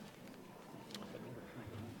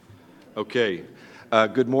Okay.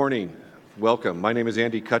 Good morning. Welcome. My name is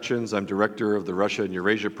Andy Kuchins. I'm director of the Russia and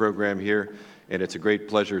Eurasia program here, and it's a great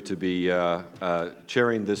pleasure to be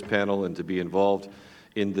chairing this panel and to be involved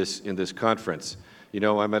in this conference. You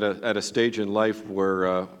know, I'm at a stage in life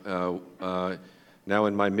where now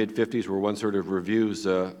in my mid-50s, where one sort of reviews,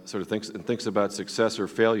 thinks about success or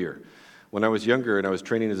failure. When I was younger and I was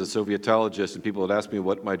training as a Sovietologist, and people would ask me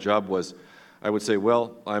what my job was, I would say,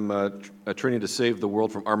 well, I'm training to save the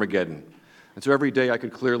world from Armageddon. And so every day I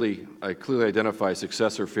clearly identify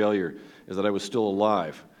success or failure is that I was still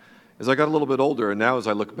alive. As I got a little bit older, and now as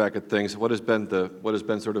I look back at things, what has been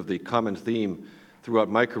sort of the common theme throughout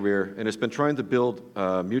my career, and it's been trying to build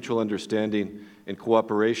mutual understanding and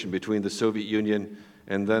cooperation between the Soviet Union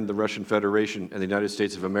and then the Russian Federation and the United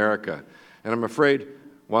States of America. And I'm afraid,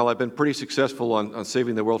 while I've been pretty successful on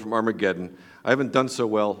saving the world from Armageddon, I haven't done so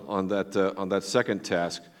well on that second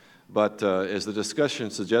task. But as the discussion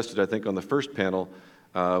suggested, I think on the first panel,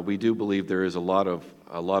 we do believe there is a lot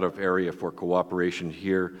of area for cooperation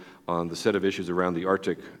here on the set of issues around the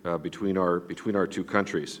Arctic between our two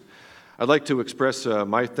countries. I'd like to express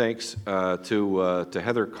my thanks to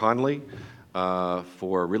Heather Conley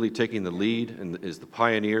for really taking the lead and is the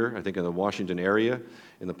pioneer, I think, in the Washington area,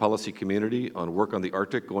 in the policy community on work on the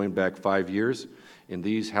Arctic going back 5 years in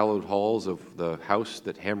these hallowed halls of the house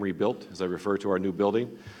that Hamre built, as I refer to our new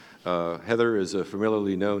building. Heather is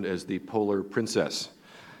familiarly known as the Polar Princess,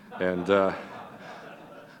 and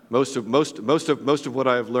most of what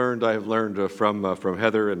I have learned from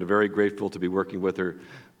Heather, and very grateful to be working with her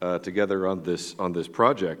together on this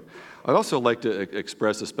project. I'd also like to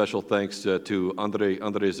express a special thanks to Andrei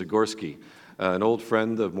Zagorski, an old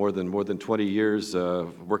friend of more than 20 years,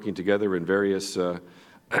 working together in various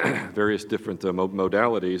different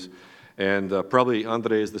modalities. And probably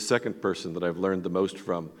Andrei is the second person that I've learned the most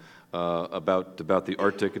from about the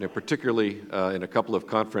Arctic, and particularly in a couple of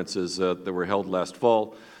conferences that were held last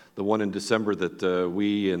fall. The one in December that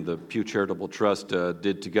we and the Pew Charitable Trust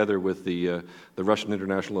did together with the Russian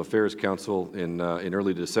International Affairs Council in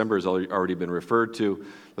early December has already been referred to.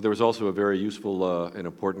 But there was also a very useful and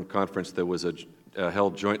important conference that was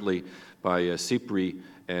held jointly by CSIS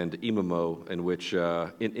and IMEMO, in which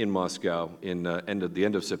in Moscow in the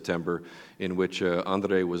end of September, in which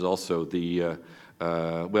Andrei was also the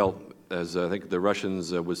well, as I think the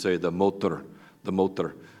Russians would say, the motor,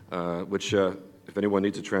 which if anyone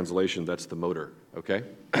needs a translation, that's the motor. Okay,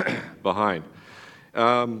 behind.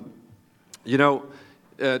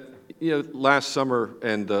 Last summer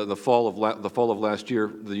and the fall of last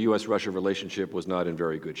year, the U.S.-Russia relationship was not in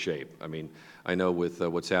very good shape. I mean, I know with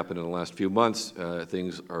what's happened in the last few months,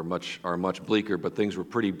 things are much bleaker, but things were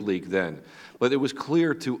pretty bleak then. But it was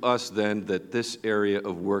clear to us then that this area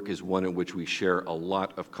of work is one in which we share a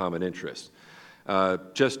lot of common interests.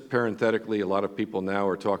 Just parenthetically, a lot of people now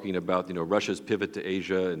are talking about Russia's pivot to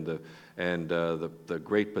Asia and the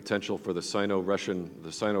great potential for the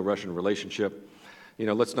Sino-Russian relationship.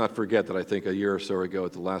 Let's not forget that I think a year or so ago,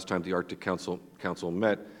 at the last time the Arctic Council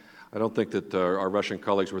met, I don't think that our Russian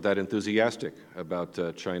colleagues were that enthusiastic about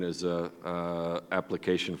China's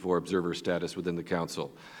application for observer status within the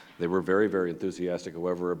Council. They were very, very enthusiastic,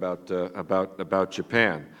 however, about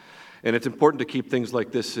Japan. And it's important to keep things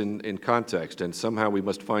like this in context, and somehow we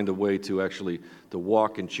must find a way to actually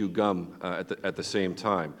walk and chew gum at the same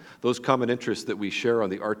time. Those common interests that we share on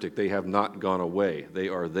the Arctic, they have not gone away. They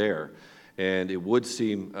are there. And it would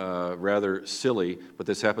seem rather silly, but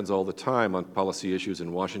this happens all the time on policy issues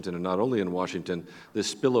in Washington, and not only in Washington,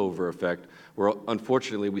 this spillover effect, where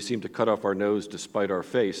unfortunately we seem to cut off our nose to spite our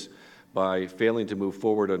face by failing to move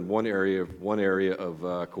forward on one area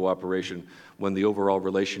of cooperation when the overall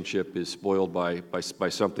relationship is spoiled by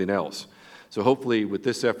something else. So hopefully with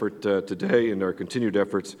this effort today and our continued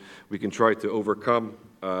efforts, we can try to overcome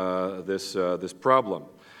this problem.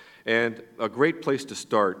 And a great place to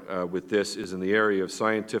start with this is in the area of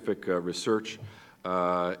scientific research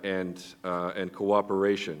and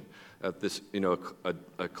cooperation. A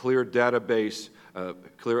clear database,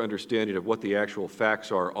 clear understanding of what the actual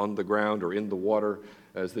facts are on the ground or in the water,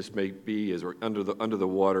 as this may be, or under the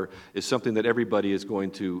water, is something that everybody is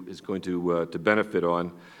going to benefit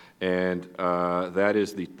on, and that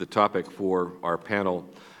is the topic for our panel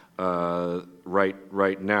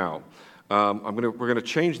right now. We're going to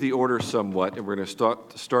change the order somewhat, and we're going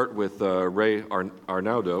to start with Ray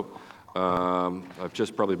Arnaudo. I've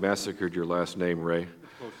just probably massacred your last name, Ray.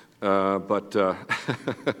 But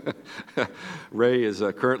Ray is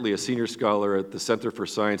currently a senior scholar at the Center for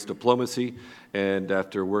Science Diplomacy, and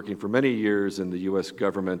after working for many years in the U.S.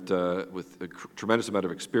 government with a tremendous amount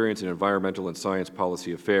of experience in environmental and science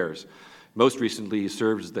policy affairs. Most recently, he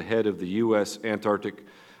served as the head of the U.S. Antarctic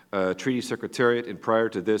Treaty Secretariat, and prior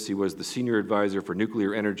to this, he was the senior advisor for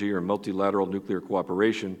nuclear energy or multilateral nuclear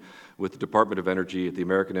cooperation with the Department of Energy at the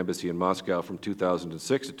American Embassy in Moscow from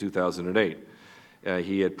 2006 to 2008.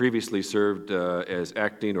 He had previously served as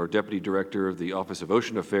acting or deputy director of the Office of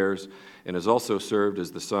Ocean Affairs and has also served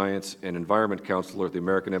as the Science and Environment Counselor at the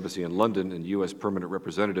American Embassy in London and U.S. Permanent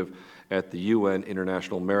Representative at the UN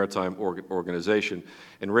International Maritime Organization.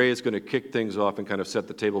 And Ray is going to kick things off and kind of set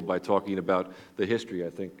the table by talking about the history,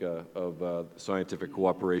 I think, of scientific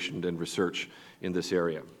cooperation and research in this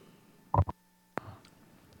area.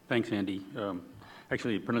 Thanks, Andy.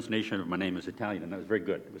 Actually, the pronunciation of my name is Italian, and that was very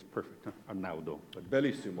good. It was perfect. Arnaudo.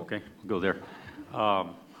 Bellissimo. Okay, we'll go there.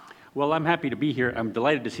 Well, I'm happy to be here. I'm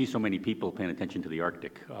delighted to see so many people paying attention to the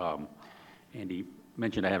Arctic. Andy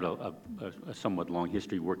mentioned I have a somewhat long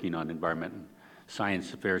history working on environment and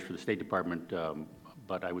science affairs for the State Department,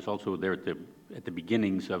 but I was also there at the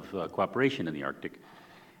beginnings of cooperation in the Arctic.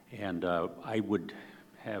 And I would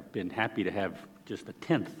have been happy to have just a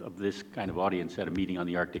tenth of this kind of audience at a meeting on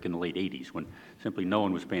the Arctic in the late 80s, when simply no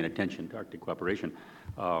one was paying attention to Arctic cooperation.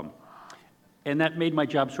 And that made my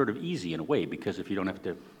job sort of easy in a way, because if you don't have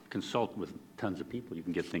to consult with tons of people, you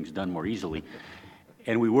can get things done more easily.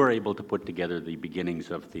 And we were able to put together the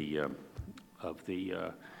beginnings of the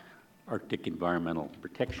Arctic Environmental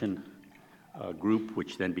Protection Group,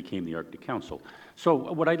 which then became the Arctic Council. So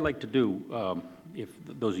what I'd like to do, if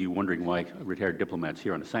those of you wondering why retired diplomats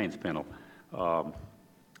here on the science panel,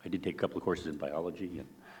 I did take a couple of courses in biology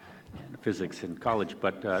and physics in college,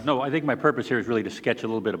 but no, I think my purpose here is really to sketch a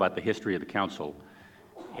little bit about the history of the Council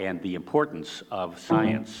and the importance of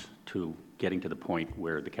science to getting to the point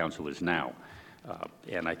where the Council is now.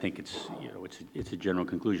 And I think it's a general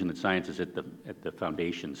conclusion that science is at the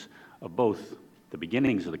foundations of both the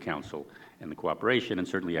beginnings of the Council and the cooperation, and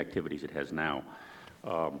certainly activities it has now.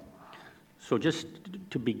 So just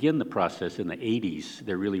to begin the process in the 80s,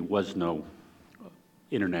 there really was no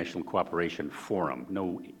international cooperation forum,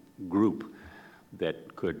 no group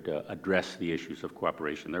that could address the issues of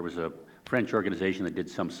cooperation. There was a French organization that did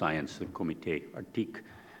some science, the Comité Arctique,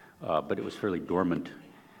 but it was fairly dormant.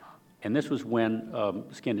 And this was when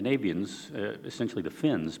Scandinavians, essentially the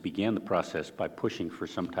Finns, began the process by pushing for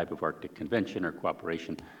some type of Arctic convention or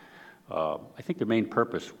cooperation. I think their main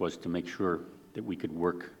purpose was to make sure that we could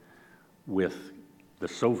work with the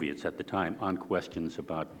Soviets at the time on questions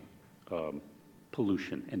about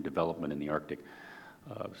pollution and development in the Arctic.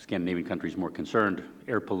 Scandinavian countries more concerned,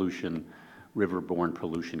 air pollution, river-borne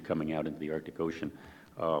pollution coming out into the Arctic Ocean.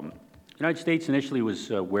 The United States initially was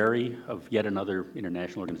wary of yet another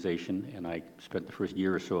international organization, and I spent the first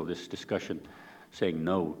year or so of this discussion saying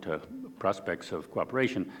no to prospects of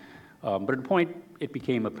cooperation. But at a point, it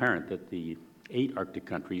became apparent that the 8 Arctic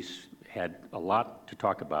countries had a lot to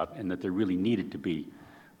talk about, and that there really needed to be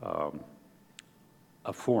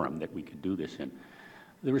a forum that we could do this in.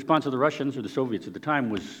 The response of the Russians, or the Soviets at the time,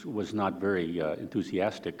 was not very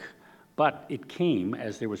enthusiastic, but it came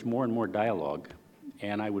as there was more and more dialogue.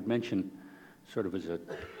 And I would mention, sort of as a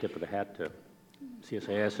tip of the hat to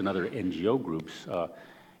CSIS and other NGO groups,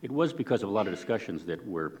 it was because of a lot of discussions that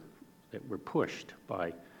were pushed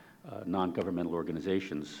by non-governmental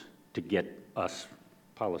organizations to get us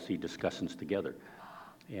policy discussants together.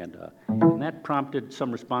 And that prompted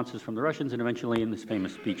some responses from the Russians, and eventually in this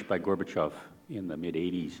famous speech by Gorbachev in the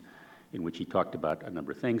mid-'80s, in which he talked about a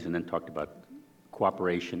number of things and then talked about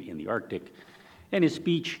cooperation in the Arctic. And his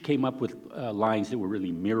speech came up with lines that were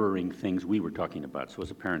really mirroring things we were talking about, so it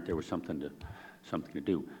was apparent there was something to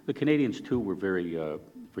do. The Canadians, too, were very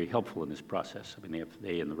helpful in this process. I mean,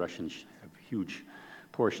 they and the Russians have huge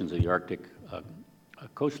portions of the Arctic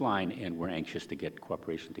coastline, and were anxious to get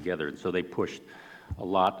cooperation together, and so they pushed a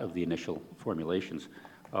lot of the initial formulations.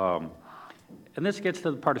 And this gets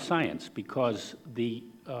to the part of science, because the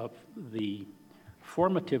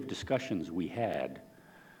formative discussions we had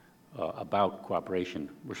about cooperation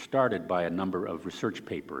were started by a number of research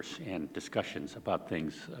papers and discussions about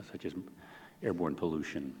things such as airborne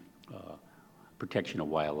pollution, protection of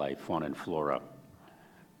wildlife, fauna and flora,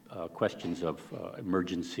 questions of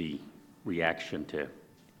emergency reaction to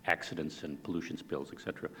accidents and pollution spills, et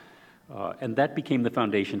cetera. And that became the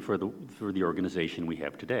foundation for the organization we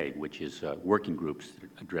have today, which is working groups that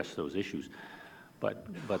address those issues. But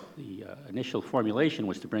the initial formulation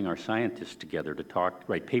was to bring our scientists together to talk,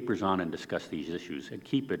 write papers on and discuss these issues, and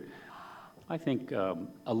keep it, I think, a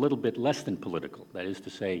little bit less than political. That is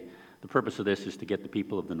to say, the purpose of this is to get the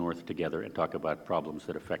people of the North together and talk about problems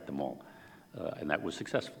that affect them all. And that was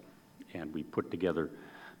successful. And we put together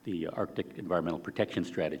the Arctic Environmental Protection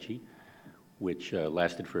Strategy, which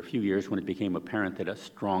lasted for a few years when it became apparent that a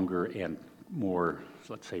stronger and more,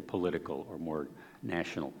 let's say, political or more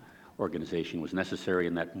national organization was necessary,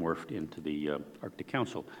 and that morphed into the Arctic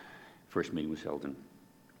Council. First meeting was held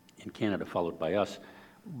in Canada, followed by us.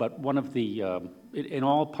 But one of the, in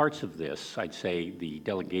all parts of this, I'd say the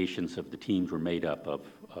delegations of the teams were made up of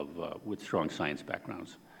with strong science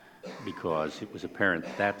backgrounds, because it was apparent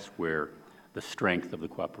that's where the strength of the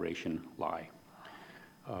cooperation lie.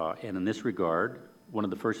 And in this regard, one of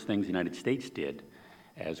the first things the United States did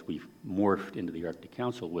as we morphed into the Arctic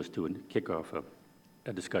Council was to kick off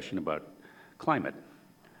a discussion about climate.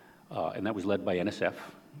 And that was led by NSF.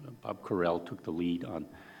 Bob Farrell took the lead on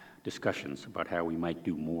discussions about how we might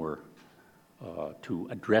do more to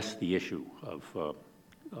address the issue of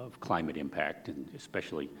climate impact, and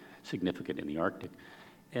especially significant in the Arctic.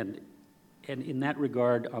 And in that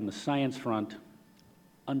regard, on the science front,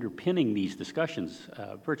 underpinning these discussions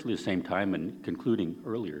virtually the same time and concluding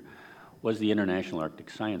earlier was the International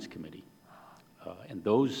Arctic Science Committee. And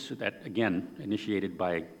those that, again, initiated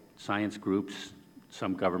by science groups,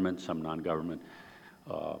 some government, some non-government.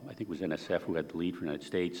 I think it was NSF who had the lead for the United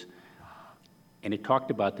States. And it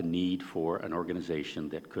talked about the need for an organization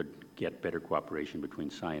that could get better cooperation between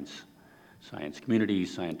science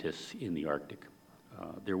communities, scientists in the Arctic.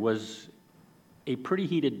 There was a pretty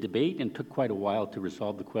heated debate, and took quite a while to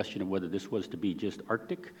resolve the question of whether this was to be just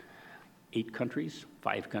Arctic, 8 countries,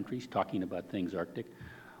 5 countries talking about things Arctic,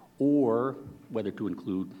 or whether to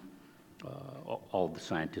include all the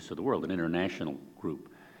scientists of the world, an international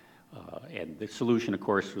group. And the solution, of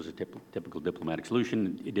course, was a typical diplomatic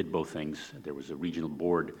solution. It did both things. There was a regional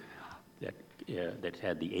board that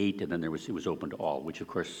had the 8, and then it was open to all, which of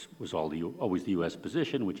course was always the U.S.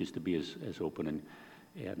 position, which is to be as open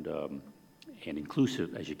and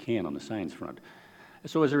inclusive as you can on the science front.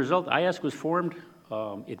 So as a result, IASC was formed.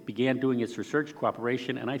 It began doing its research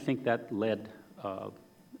cooperation, and I think that led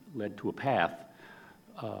to a path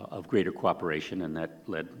of greater cooperation, and that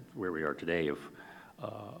led where we are today of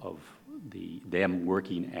them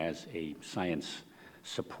working as a science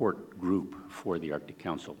support group for the Arctic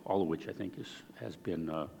Council, all of which I think has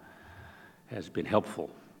been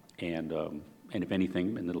helpful, and if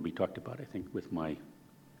anything, and it'll be talked about, I think, with my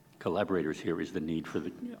collaborators here, is the need for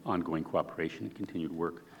the ongoing cooperation and continued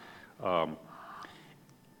work.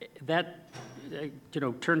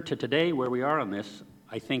 Turn to today, where we are on this.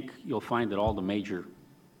 I think you'll find that all the major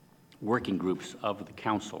working groups of the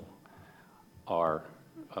Council are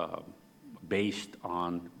based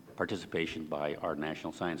on participation by our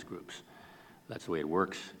national science groups. That's the way it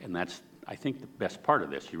works, and that's, I think, the best part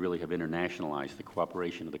of this. You really have internationalized the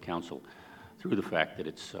cooperation of the Council through the fact that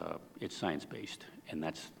it's science-based, and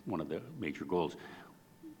that's one of the major goals.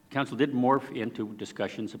 The Council did morph into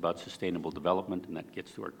discussions about sustainable development, and that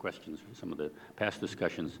gets to our questions, some of the past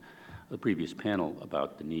discussions of the previous panel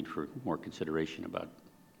about the need for more consideration about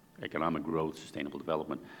economic growth, sustainable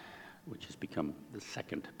development, which has become the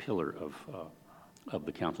second pillar of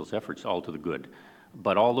the Council's efforts, all to the good.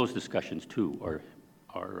 But all those discussions, too,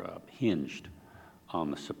 are hinged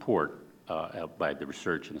on the support by the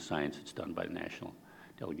research and the science that's done by the national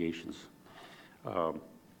delegations. The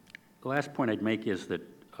last point I'd make is that,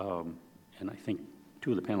 and I think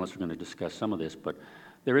 2 of the panelists are going to discuss some of this, but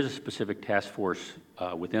there is a specific task force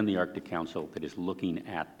within the Arctic Council that is looking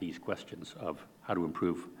at these questions of how to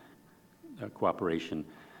improve cooperation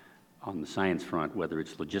on the science front, whether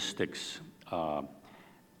it's logistics,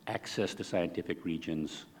 access to scientific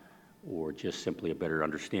regions, or just simply a better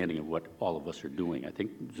understanding of what all of us are doing. I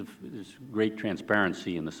think there's great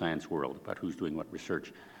transparency in the science world about who's doing what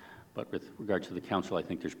research. But with regards to the Council, I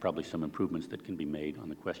think there's probably some improvements that can be made on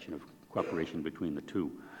the question of cooperation between the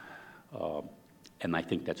two. And I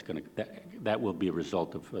think that will be a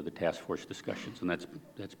result of the task force discussions, and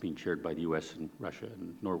that's being chaired by the U.S. and Russia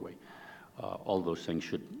and Norway. All of those things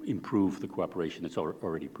should improve the cooperation that's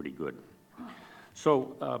already pretty good.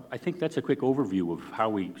 So I think that's a quick overview of how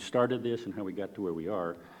we started this and how we got to where we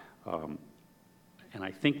are. And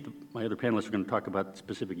I think my other panelists are going to talk about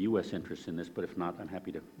specific U.S. interests in this, but if not, I'm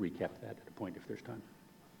happy to recap that at a point if there's time.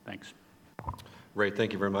 Thanks. Ray,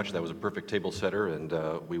 thank you very much. That was a perfect table setter, and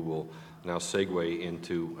we will now segue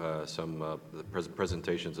into some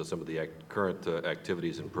presentations of some of the current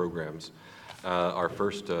activities and programs. Our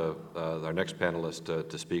next panelist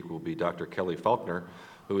to speak will be Dr. Kelly Falkner,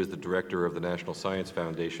 who is the director of the National Science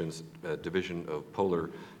Foundation's Division of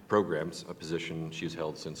Polar Programs, a position she's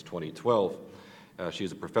held since 2012. She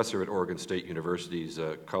is a professor at Oregon State University's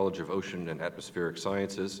College of Ocean and Atmospheric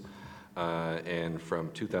Sciences, and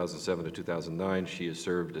from 2007 to 2009, she has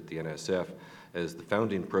served at the NSF as the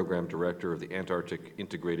founding program director of the Antarctic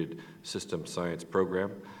Integrated System Science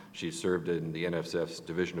Program. She's served in the NSF's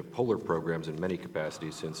Division of Polar Programs in many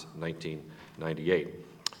capacities since 1998.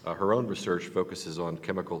 Her own research focuses on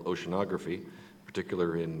chemical oceanography,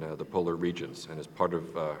 particularly in the polar regions, and as part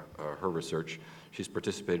of her research, she's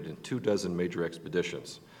participated in 24 major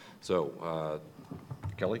expeditions. So,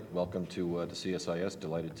 Kelly, welcome to the CSIS.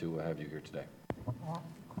 Delighted to have you here today.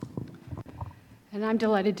 And I'm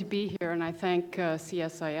delighted to be here, and I thank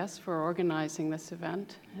CSIS for organizing this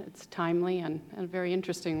event. It's timely and a very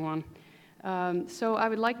interesting one. So I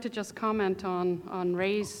would like to just comment on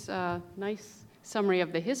Ray's nice summary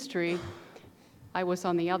of the history. I was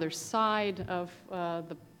on the other side of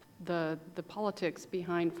the politics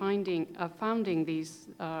behind founding these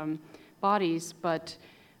bodies, but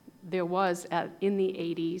there was, in the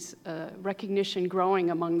 80s, recognition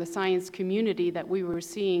growing among the science community that we were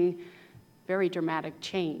seeing very dramatic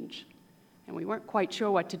change. And we weren't quite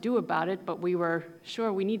sure what to do about it, but we were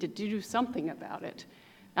sure we needed to do something about it.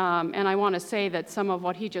 And I want to say that some of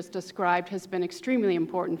what he just described has been extremely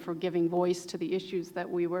important for giving voice to the issues that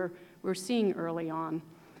we're seeing early on.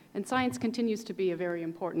 And science continues to be a very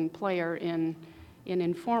important player in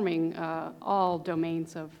informing all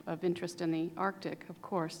domains of interest in the Arctic, of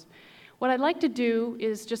course. What I'd like to do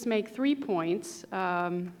is just make 3 points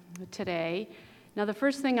today. Now, the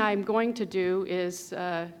first thing I'm going to do is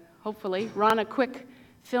hopefully run a quick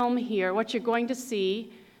film here. What you're going to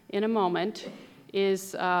see in a moment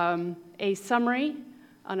is a summary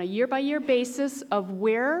on a year-by-year basis of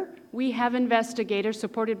where we have investigators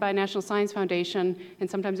supported by National Science Foundation and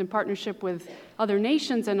sometimes in partnership with other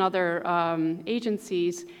nations and other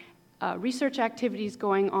agencies, research activities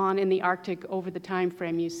going on in the Arctic over the time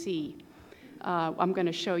frame you see. I'm going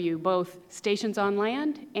to show you both stations on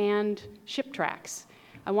land and ship tracks.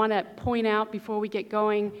 I want to point out before we get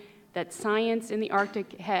going that science in the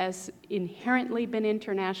Arctic has inherently been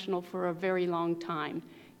international for a very long time.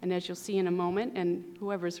 And as you'll see in a moment, and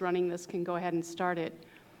whoever's running this can go ahead and start it,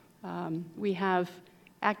 we have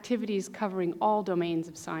activities covering all domains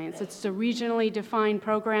of science. It's a regionally defined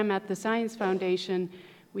program at the Science Foundation.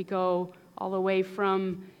 We go all the way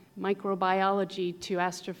from microbiology to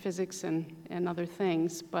astrophysics and other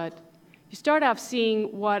things. But you start off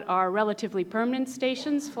seeing what are relatively permanent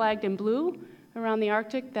stations, flagged in blue, around the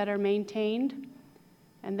Arctic that are maintained.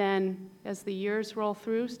 And then as the years roll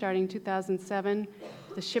through, starting 2007,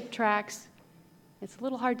 the ship tracks, it's a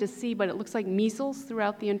little hard to see, but it looks like measles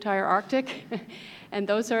throughout the entire Arctic. And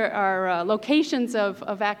those are locations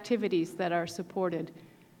of activities that are supported.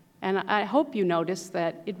 And I hope you notice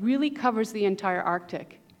that it really covers the entire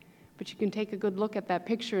Arctic. But you can take a good look at that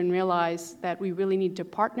picture and realize that we really need to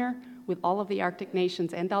partner with all of the Arctic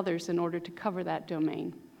nations and others in order to cover that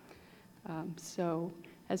domain. So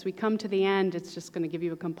as we come to the end, it's just going to give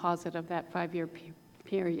you a composite of that 5-year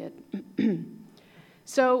period.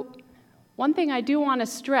 So one thing I do want to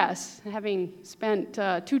stress, having spent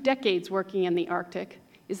 2 decades working in the Arctic,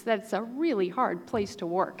 is that it's a really hard place to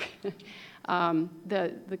work.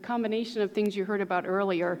 The combination of things you heard about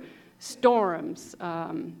earlier, storms,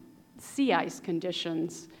 sea ice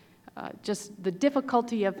conditions, just the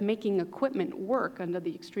difficulty of making equipment work under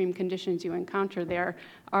the extreme conditions you encounter there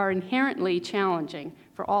are inherently challenging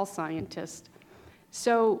for all scientists.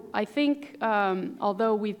 So I think,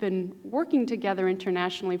 although we've been working together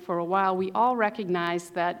internationally for a while, we all recognize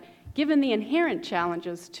that given the inherent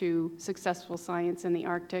challenges to successful science in the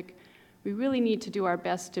Arctic, we really need to do our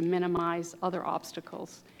best to minimize other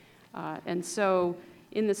obstacles. And so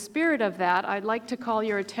in the spirit of that, I'd like to call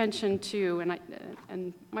your attention to,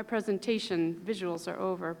 and my presentation visuals are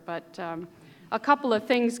over, but a couple of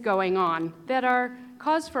things going on that are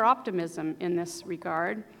cause for optimism in this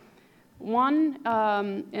regard. One,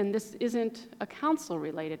 and this isn't a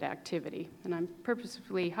council-related activity, and I'm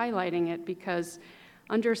purposefully highlighting it because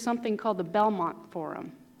under something called the Belmont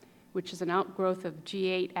Forum, which is an outgrowth of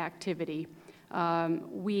G8 activity,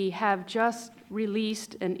 we have just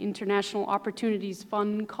released an International Opportunities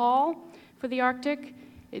Fund call for the Arctic.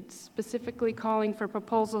 It's specifically calling for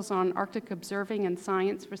proposals on Arctic observing and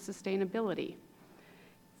science for sustainability.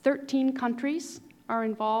 13 countries are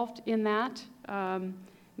involved in that.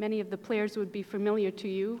 Many of the players would be familiar to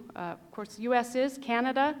you. Of course, the U.S. is,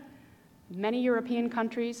 Canada, many European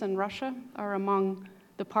countries, and Russia are among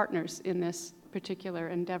the partners in this particular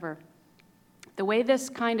endeavor. The way this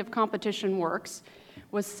kind of competition works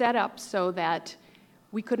was set up so that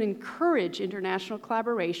we could encourage international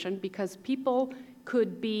collaboration because people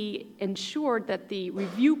could be ensured that the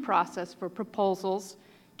review process for proposals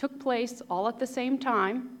took place all at the same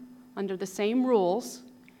time, under the same rules,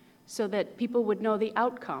 so that people would know the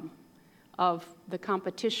outcome of the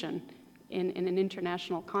competition in an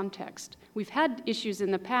international context. We've had issues in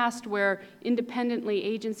the past where independently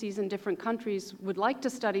agencies in different countries would like to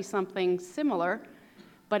study something similar,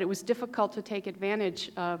 but it was difficult to take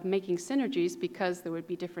advantage of making synergies because there would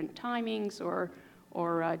be different timings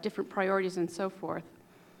or different priorities and so forth.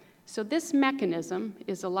 So this mechanism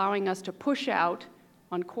is allowing us to push out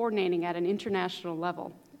on coordinating at an international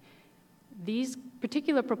level. These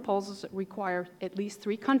particular proposals require at least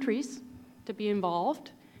 3 countries to be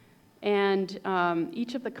involved, and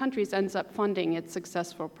each of the countries ends up funding its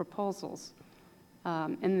successful proposals.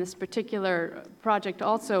 And this particular project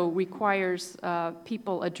also requires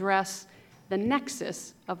people address the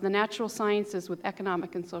nexus of the natural sciences with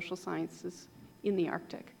economic and social sciences in the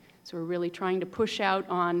Arctic. So we're really trying to push out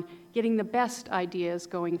on getting the best ideas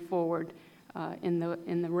going forward in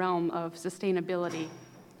the realm of sustainability,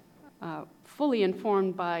 fully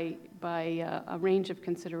informed by a range of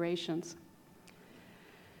considerations.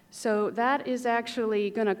 So that is actually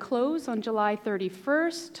going to close on July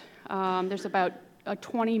 31st. There's about a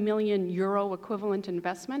 20 million euro equivalent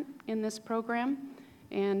investment in this program,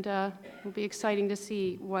 and it'll be exciting to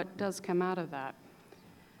see what does come out of that.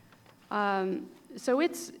 So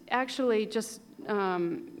it's actually just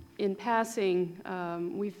in passing,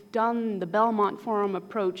 we've done the Belmont Forum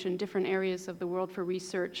approach in different areas of the world for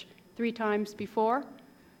research 3 times before.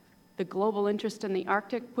 The global interest in the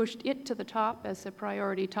Arctic pushed it to the top as a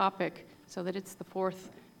priority topic so that it's the 4th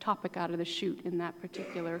topic out of the chute in that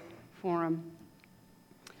particular forum.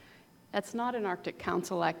 That's not an Arctic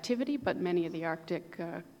Council activity, but many of the Arctic,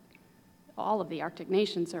 all of the Arctic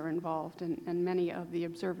nations are involved, and many of the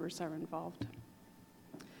observers are involved.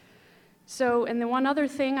 So, and the one other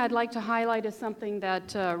thing I'd like to highlight is something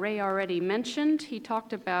that Ray already mentioned. He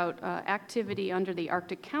talked about activity under the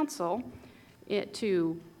Arctic Council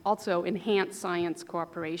to also enhance science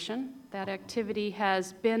cooperation. That activity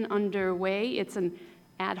has been underway. It's an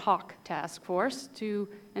ad hoc task force to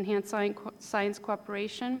enhance science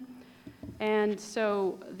cooperation. And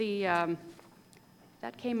so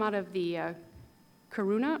that came out of the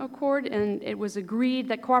Kiruna Accord, and it was agreed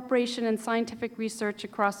that cooperation in scientific research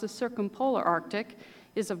across the circumpolar Arctic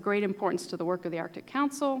is of great importance to the work of the Arctic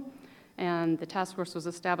Council, and the task force was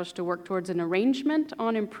established to work towards an arrangement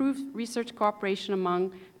on improved research cooperation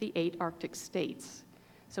among the 8 Arctic states.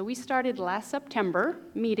 So we started last September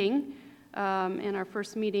meeting, and our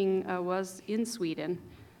first meeting was in Sweden.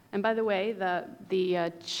 And by the way,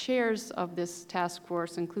 the chairs of this task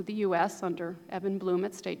force include the U.S. under Evan Bloom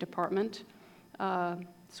at State Department,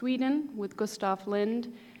 Sweden with Gustav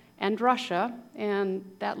Lind, and Russia, and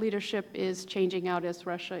that leadership is changing out as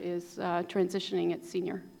Russia is transitioning its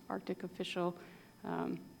senior Arctic official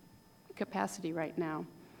capacity right now.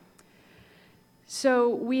 So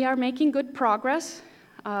we are making good progress.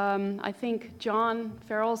 I think John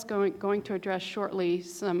Farrell's going to address shortly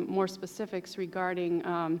some more specifics regarding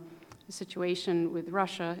the situation with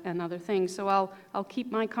Russia and other things, so I'll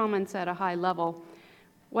keep my comments at a high level.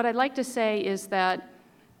 What I'd like to say is that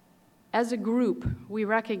as a group, we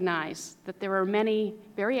recognize that there are many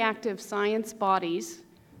very active science bodies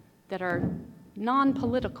that are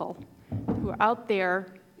non-political, who are out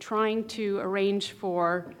there trying to arrange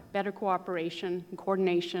for better cooperation and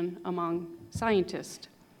coordination among scientists.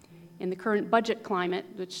 In the current budget climate,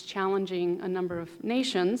 which is challenging a number of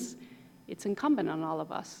nations, it's incumbent on all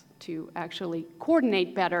of us to actually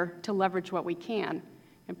coordinate better to leverage what we can.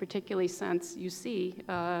 And particularly since you see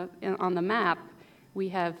on the map, we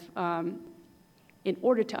have, in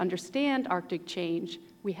order to understand Arctic change,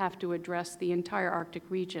 we have to address the entire Arctic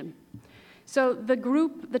region. So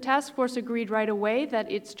the task force agreed right away that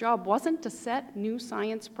its job wasn't to set new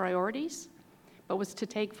science priorities, but was to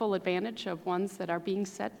take full advantage of ones that are being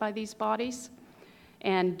set by these bodies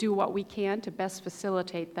and do what we can to best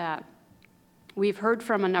facilitate that. We've heard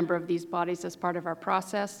from a number of these bodies as part of our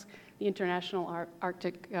process, the International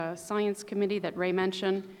Arctic Science Committee that Ray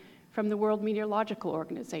mentioned, from the World Meteorological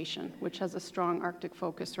Organization, which has a strong Arctic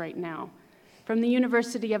focus right now, from the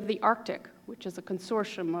University of the Arctic, which is a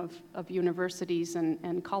consortium of universities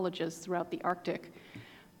and colleges throughout the Arctic,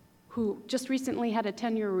 who just recently had a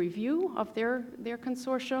 10-year review of their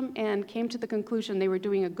consortium and came to the conclusion they were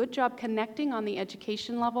doing a good job connecting on the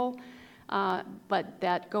education level, but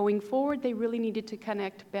that going forward, they really needed to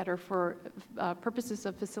connect better for purposes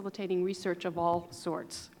of facilitating research of all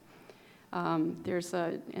sorts. There's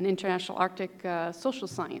an International Arctic Social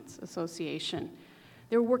Science Association.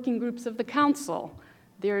 There are working groups of the Council.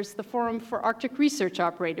 There's the Forum for Arctic Research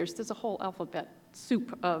Operators. There's a whole alphabet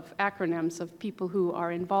soup of acronyms of people who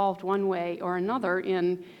are involved one way or another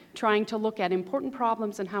in trying to look at important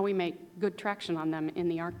problems and how we make good traction on them in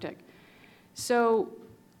the Arctic. So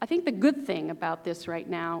I think the good thing about this right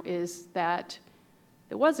now is that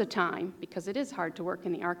there was a time, because it is hard to work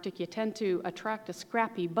in the Arctic, you tend to attract a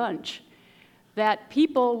scrappy bunch, that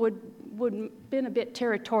people would been a bit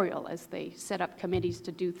territorial as they set up committees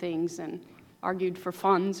to do things and argued for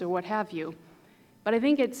funds or what have you. But I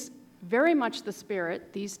think it's very much the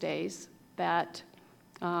spirit these days that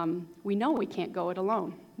we know we can't go it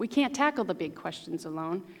alone. We can't tackle the big questions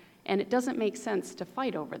alone, and it doesn't make sense to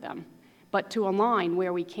fight over them, but to align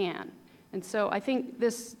where we can. And so I think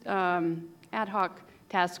this ad hoc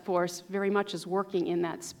task force very much is working in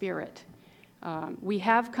that spirit. We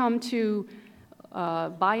have come to,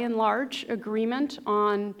 by and large, agreement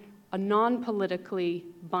on a non-politically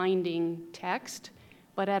binding text,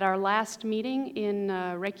 but at our last meeting in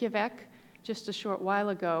Reykjavik, just a short while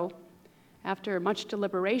ago, after much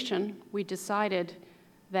deliberation, we decided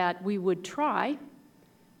that we would try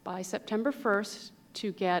by September 1st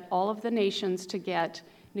to get all of the nations to get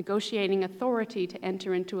negotiating authority to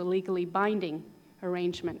enter into a legally binding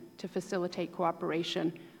arrangement to facilitate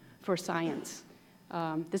cooperation for science.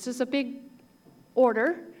 This is a big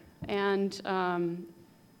order, and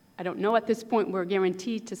I don't know at this point we're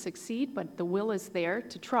guaranteed to succeed, but the will is there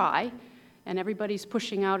to try, and everybody's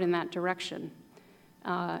pushing out in that direction.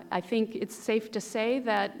 I think it's safe to say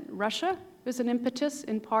that Russia is an impetus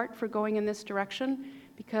in part for going in this direction,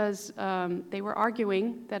 because they were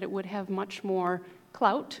arguing that it would have much more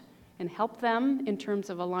clout and help them in terms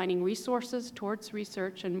of aligning resources towards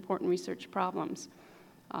research and important research problems.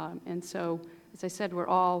 And so, as I said, we're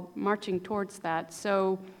all marching towards that.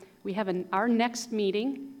 So we have our next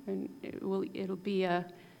meeting, and it'll be a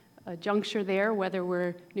juncture there, whether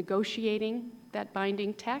we're negotiating that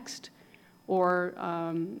binding text or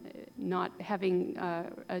not having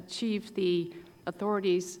achieved the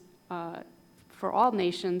authorities for all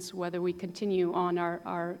nations, whether we continue on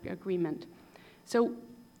our agreement. So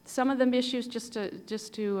some of the issues, just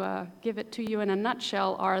to give it to you in a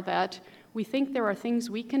nutshell, are that we think there are things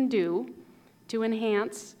we can do to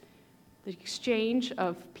enhance the exchange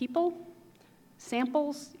of people,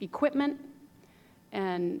 samples, equipment,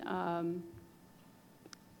 and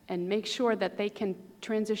make sure that they can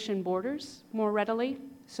transition borders more readily,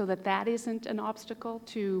 so that that isn't an obstacle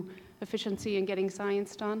to efficiency in getting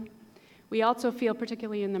science done. We also feel,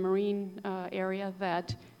 particularly in the marine area,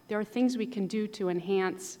 that there are things we can do to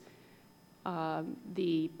enhance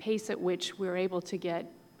the pace at which we're able to get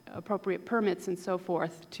appropriate permits and so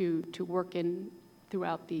forth to work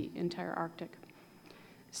throughout the entire Arctic.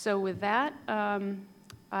 So with that,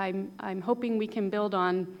 I'm hoping we can build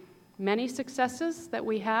on many successes that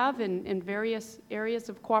we have in various areas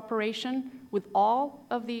of cooperation with all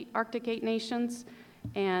of the Arctic 8 nations,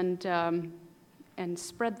 and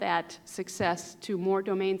spread that success to more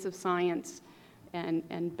domains of science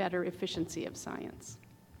and better efficiency of science.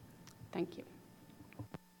 Thank you.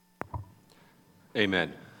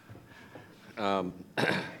 Amen. No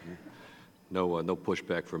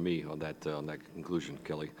pushback from me on that conclusion,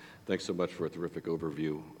 Kelly. Thanks so much for a terrific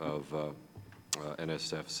overview of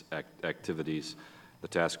NSF's activities, the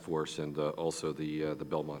task force, and also the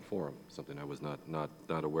Belmont Forum, something I was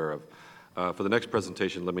not aware of. For the next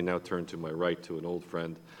presentation, let me now turn to my right to an old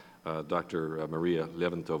friend, Dr. Marya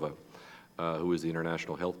Levintova, who is the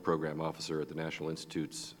International Health Program Officer at the National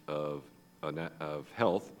Institutes of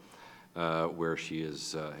Health, where she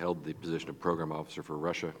has held the position of Program Officer for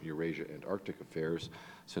Russia, Eurasia, and Arctic Affairs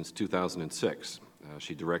since 2006.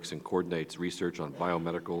 She directs and coordinates research on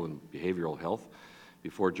biomedical and behavioral health.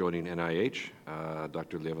 Before joining NIH,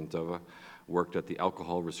 Dr. Levintova worked at the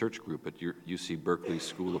Alcohol Research Group at UC Berkeley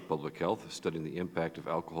School of Public Health, studying the impact of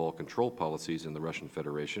alcohol control policies in the Russian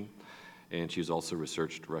Federation. And she's also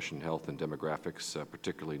researched Russian health and demographics,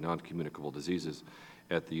 particularly non-communicable diseases,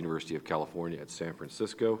 at the University of California at San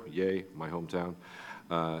Francisco, yay, my hometown,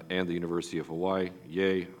 and the University of Hawaii,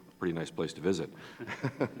 yay, pretty nice place to visit.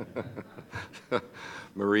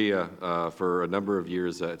 Marya, for a number of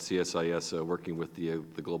years at CSIS, working with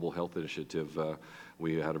the Global Health Initiative,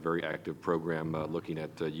 we had a very active program looking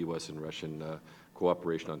at U.S. and Russian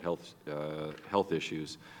cooperation on health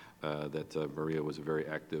issues that Marya was a very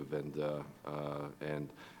active and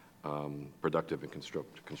productive and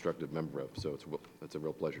constructive member of. So it's a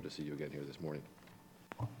real pleasure to see you again here this morning.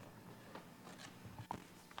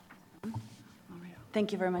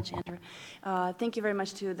 Thank you very much, Andrew. Thank you very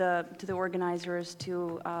much to the organizers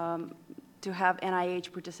to have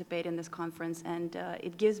NIH participate in this conference, and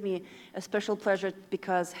it gives me a special pleasure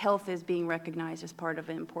because health is being recognized as part of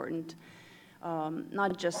an important,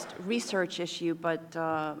 not just research issue, but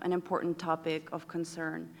an important topic of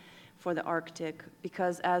concern for the Arctic,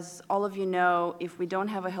 because as all of you know, if we don't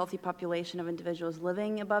have a healthy population of individuals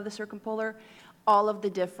living above the circumpolar, all of the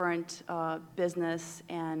different business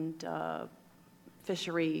and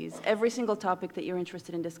fisheries, every single topic that you're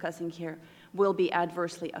interested in discussing here will be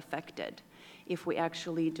adversely affected if we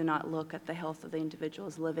actually do not look at the health of the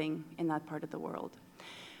individuals living in that part of the world.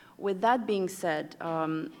 With that being said,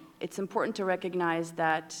 it's important to recognize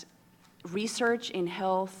that research in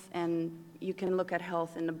health, and you can look at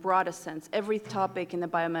health in the broadest sense, every topic in the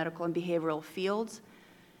biomedical and behavioral fields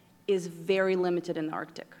is very limited in the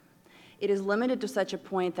Arctic. It is limited to such a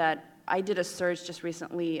point that I did a search just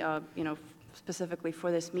recently, specifically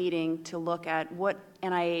for this meeting, to look at what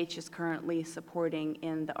NIH is currently supporting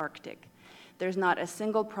in the Arctic. There's not a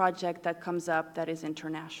single project that comes up that is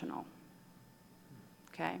international.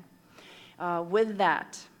 Okay? With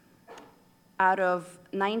that, out of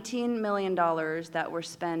 $19 million that were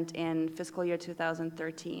spent in fiscal year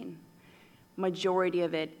 2013, majority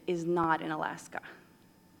of it is not in Alaska.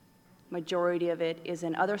 Majority of it is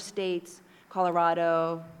in other states,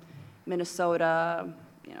 Colorado, Minnesota,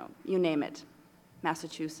 you name it,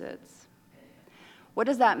 Massachusetts. What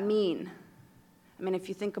does that mean? I mean, if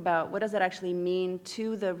you think about what does that actually mean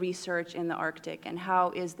to the research in the Arctic, and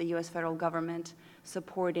how is the US federal government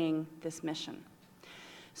supporting this mission?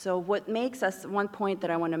 So what makes us, one point that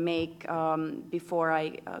I want to make before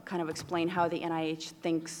I kind of explain how the NIH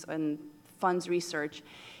thinks and funds research,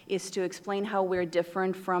 is to explain how we're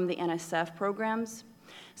different from the NSF programs.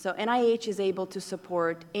 So NIH is able to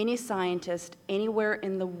support any scientist anywhere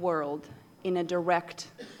in the world in a direct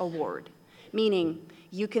award, meaning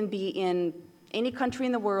you can be in any country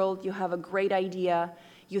in the world, you have a great idea,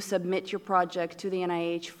 you submit your project to the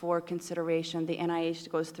NIH for consideration. The NIH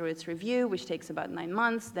goes through its review, which takes about 9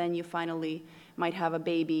 months. Then you finally might have a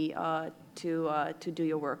baby to do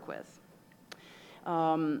your work with.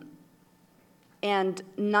 And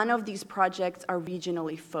none of these projects are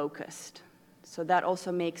regionally focused. So that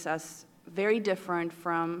also makes us very different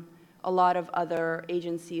from a lot of other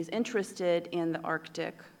agencies interested in the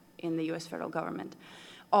Arctic in the US federal government.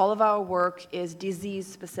 All of our work is disease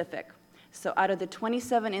specific. So out of the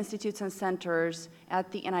 27 institutes and centers at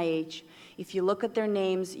the NIH, if you look at their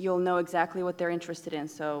names, you'll know exactly what they're interested in.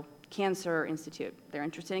 So Cancer Institute, they're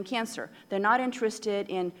interested in cancer. They're not interested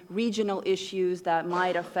in regional issues that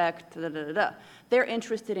might affect They're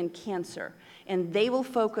interested in cancer, and they will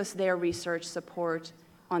focus their research support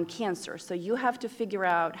on cancer. So you have to figure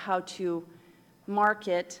out how to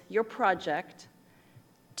market your project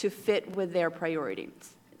to fit with their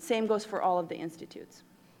priorities. Same goes for all of the institutes.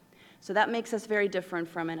 So that makes us very different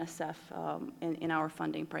from NSF in our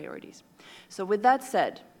funding priorities. So with that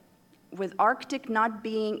said, with Arctic not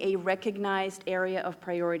being a recognized area of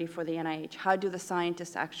priority for the NIH, how do the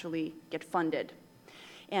scientists actually get funded?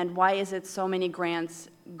 And why is it so many grants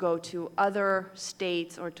go to other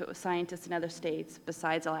states or to scientists in other states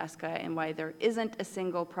besides Alaska, and why there isn't a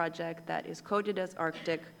single project that is coded as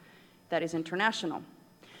Arctic that is international?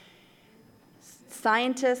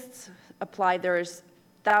 Scientists apply, there's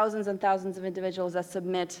thousands and thousands of individuals that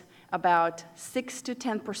submit, about 6 to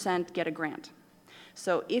 10% get a grant.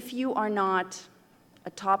 So if you are not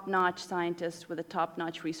a top-notch scientist with a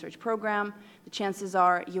top-notch research program, the chances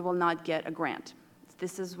are you will not get a grant.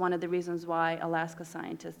 This is one of the reasons why Alaska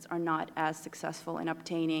scientists are not as successful in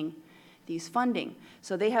obtaining these funding.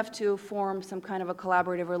 So they have to form some kind of a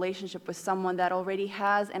collaborative relationship with someone that already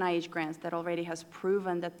has NIH grants, that already has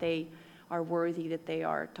proven that they are worthy, that they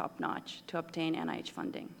are top-notch to obtain NIH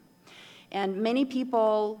funding. And many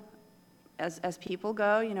people, as people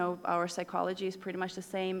go, our psychology is pretty much the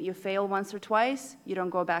same. You fail once or twice, you don't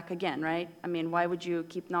go back again, right? I mean, why would you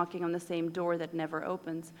keep knocking on the same door that never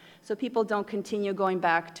opens? So people don't continue going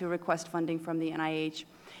back to request funding from the NIH.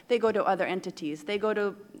 They go to other entities. They go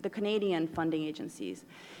to the Canadian funding agencies.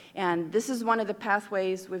 And this is one of the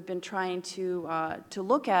pathways we've been trying to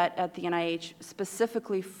look at the NIH,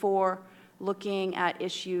 specifically for looking at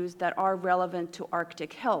issues that are relevant to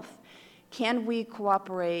Arctic health. Can we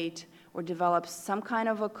cooperate or develop some kind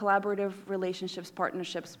of a collaborative relationships,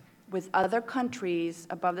 partnerships with other countries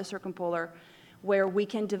above the circumpolar, where we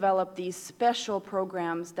can develop these special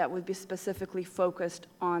programs that would be specifically focused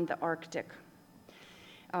on the Arctic?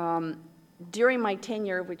 During my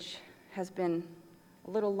tenure, which has been a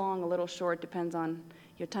little long, a little short, depends on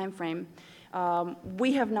your time frame,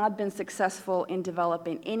 we have not been successful in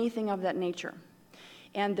developing anything of that nature.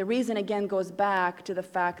 And the reason, again, goes back to the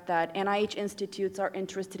fact that NIH institutes are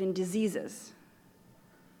interested in diseases,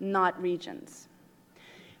 not regions.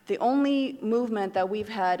 The only movement that we've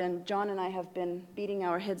had, and John and I have been beating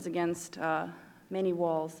our heads against many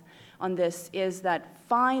walls, on this is that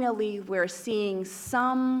finally we're seeing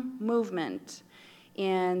some movement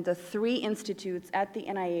in the 3 institutes at the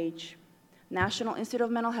NIH, National Institute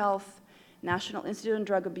of Mental Health, National Institute on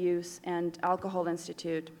Drug Abuse, and Alcohol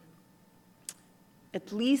Institute,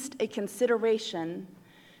 at least a consideration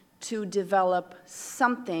to develop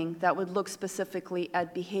something that would look specifically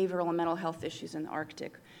at behavioral and mental health issues in the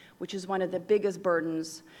Arctic, which is one of the biggest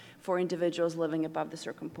burdens for individuals living above the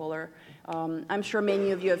circumpolar. I'm sure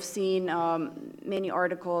many of you have seen many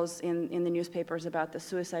articles in the newspapers about the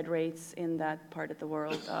suicide rates in that part of the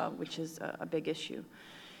world, which is a big issue.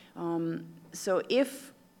 So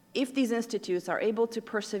if these institutes are able to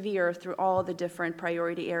persevere through all the different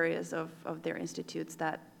priority areas of their institutes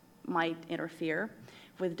that might interfere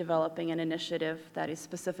with developing an initiative that is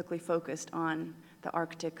specifically focused on the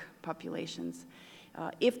Arctic populations,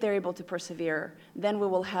 if they're able to persevere, then we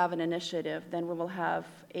will have an initiative, then we will have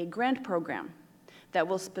a grant program that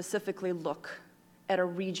will specifically look at a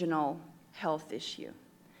regional health issue.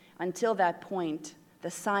 Until that point,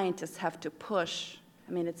 the scientists have to push.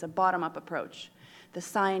 I mean, it's a bottom-up approach. The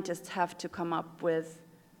scientists have to come up with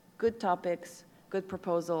good topics, good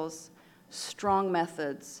proposals, strong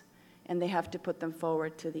methods, and they have to put them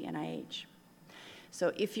forward to the NIH.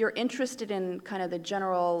 So if you're interested in kind of the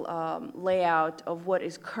general layout of what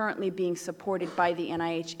is currently being supported by the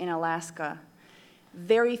NIH in Alaska,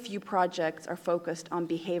 very few projects are focused on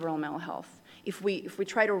behavioral mental health. If we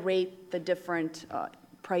try to rate the different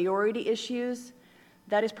priority issues,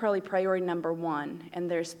 that is probably priority number 1, and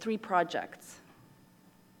there's 3 projects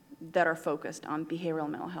that are focused on behavioral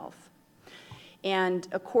mental health. And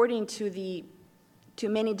according to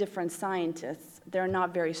many different scientists, they're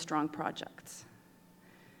not very strong projects.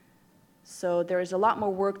 So there is a lot more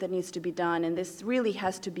work that needs to be done, and this really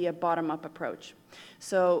has to be a bottom-up approach.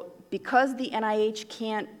 So because the NIH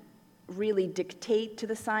can't really dictate to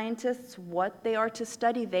the scientists what they are to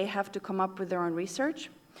study, they have to come up with their own research.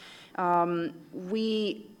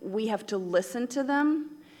 We have to listen to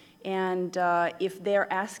them, and if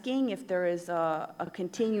they're asking, if there is a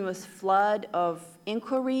continuous flood of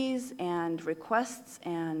inquiries and requests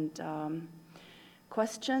and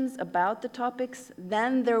questions about the topics,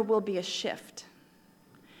 then there will be a shift.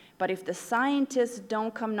 But if the scientists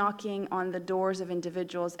don't come knocking on the doors of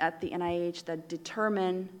individuals at the NIH that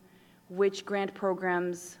determine which grant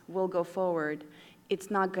programs will go forward, it's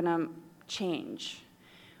not going to change,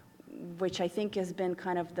 which I think has been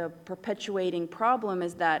kind of the perpetuating problem,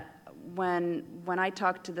 is that when I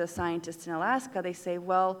talk to the scientists in Alaska, they say,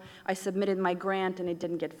 well, I submitted my grant and it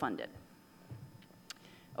didn't get funded.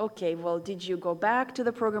 Okay, well, did you go back to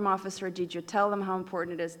the program officer? Did you tell them how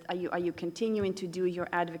important it is? Are you continuing to do your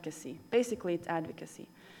advocacy? Basically, it's advocacy.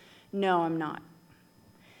 No, I'm not.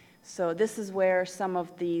 So this is where some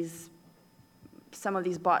of these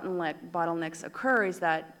bottlenecks occur, is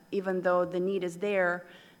that even though the need is there,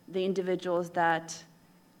 the individuals that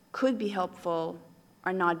could be helpful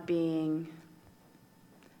are not being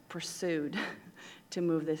pursued to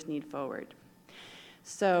move this need forward.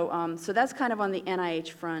 So that's kind of on the NIH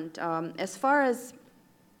front. As far as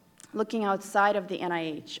looking outside of the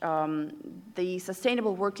NIH, the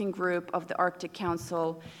Sustainable Working Group of the Arctic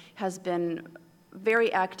Council has been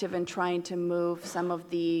very active in trying to move some of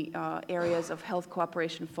the areas of health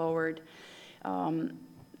cooperation forward.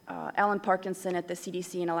 Alan Parkinson at the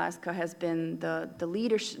CDC in Alaska has been the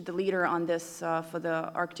leader on this for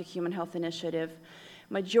the Arctic Human Health Initiative.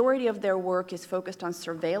 Majority of their work is focused on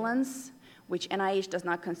surveillance, which NIH does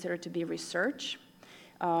not consider to be research.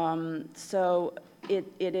 So it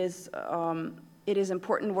is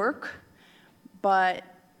important work, but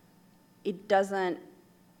it doesn't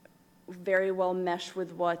very well mesh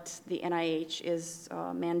with what the NIH is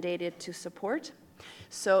mandated to support.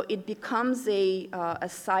 So it becomes a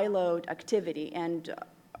siloed activity, and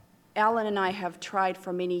Alan and I have tried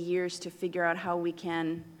for many years to figure out how we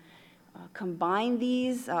can combine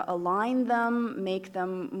these, align them, make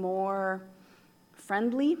them more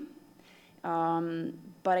friendly.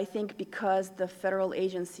 But I think because the federal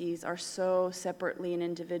agencies are so separately and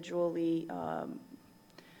individually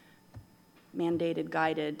mandated,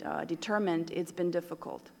 guided, determined, it's been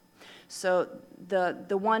difficult. So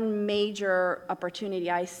the one major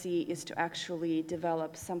opportunity I see is to actually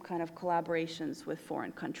develop some kind of collaborations with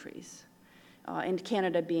foreign countries, and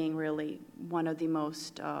Canada being really one of the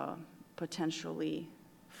most potentially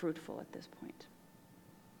fruitful at this point.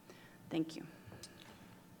 Thank you.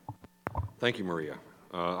 Thank you, Marya.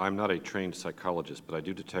 I'm not a trained psychologist, but I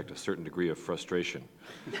do detect a certain degree of frustration.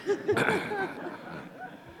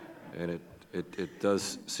 And it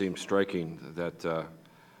does seem striking that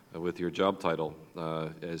with your job title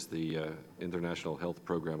as the International Health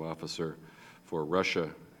Program Officer for Russia,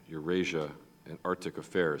 Eurasia, and Arctic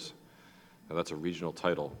Affairs. Now, that's a regional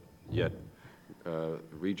title, yet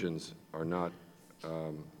regions are not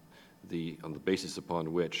on the basis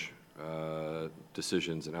upon which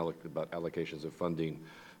decisions and about allocations of funding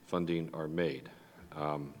are made.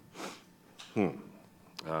 Maybe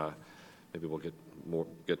we'll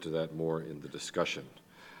get to that more in the discussion.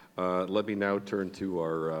 Let me now turn to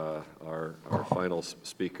our final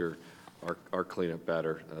speaker, our cleanup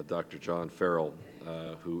batter, Dr. John Farrell,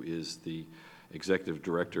 who is the Executive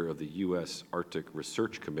Director of the U.S. Arctic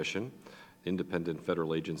Research Commission, independent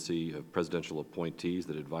federal agency of presidential appointees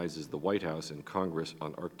that advises the White House and Congress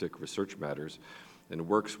on Arctic research matters and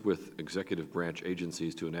works with executive branch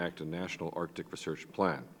agencies to enact a national Arctic research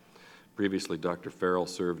plan. Previously, Dr. Farrell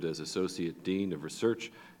served as Associate Dean of Research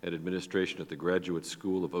and Administration at the Graduate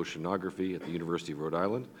School of Oceanography at the University of Rhode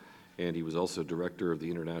Island, and he was also Director of the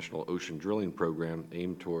International Ocean Drilling Program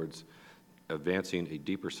aimed towards advancing a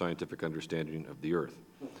deeper scientific understanding of the Earth.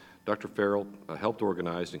 Dr. Farrell helped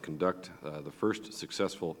organize and conduct the first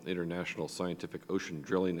successful international scientific ocean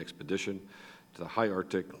drilling expedition to the high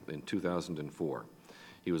Arctic in 2004.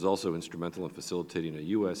 He was also instrumental in facilitating a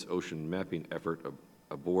U.S. ocean mapping effort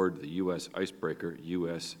aboard the U.S. icebreaker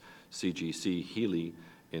USCGC Healy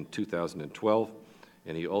in 2012,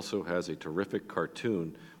 and he also has a terrific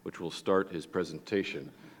cartoon which will start his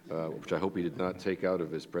presentation, which I hope he did not take out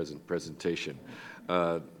of his presentation.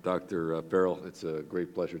 Dr. Farrell, it's a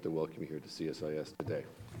great pleasure to welcome you here to CSIS today.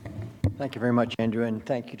 Thank you very much, Andrew, and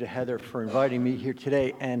thank you to Heather for inviting me here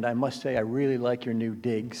today. And I must say, I really like your new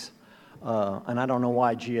digs. And I don't know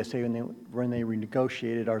why GSA, when they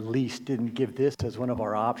renegotiated our lease, didn't give this as one of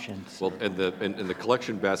our options. Well, and the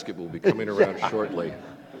collection basket will be coming around shortly.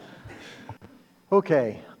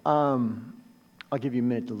 Okay, I'll give you a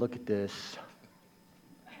minute to look at this.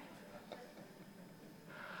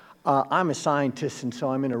 I'm a scientist, and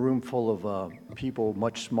so I'm in a room full of people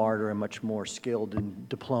much smarter and much more skilled in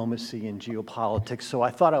diplomacy and geopolitics, so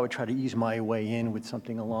I thought I would try to ease my way in with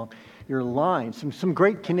something along your lines. Some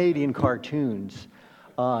great Canadian cartoons,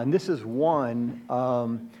 and this is one.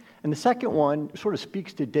 And the second one sort of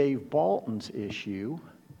speaks to Dave Balton's issue.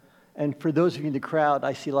 And for those of you in the crowd,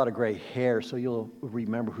 I see a lot of gray hair, so you'll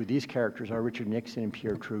remember who these characters are, Richard Nixon and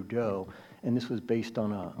Pierre Trudeau. And this was based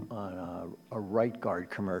on a Right Guard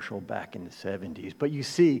commercial back in the 70s. But you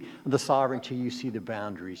see the sovereignty, you see the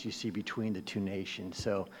boundaries, you see between the two nations.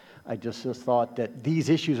 So I just thought that these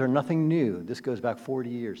issues are nothing new. This goes back 40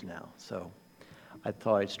 years now. So I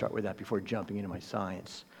thought I'd start with that before jumping into my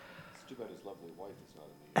science. It's too bad his lovely wife is not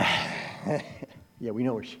in the Yeah, we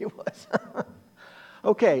know where she was.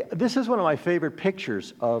 Okay, this is one of my favorite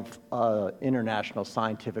pictures of international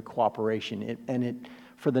scientific cooperation.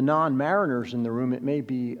 For the non-mariners in the room, it may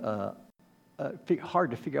be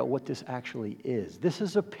hard to figure out what this actually is. This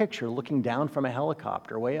is a picture looking down from a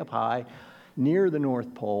helicopter way up high near the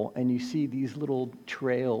North Pole, and you see these little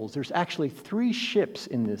trails. There's actually 3 ships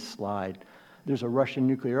in this slide. There's a Russian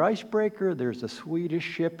nuclear icebreaker, there's a Swedish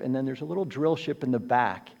ship, and then there's a little drill ship in the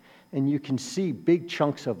back. And you can see big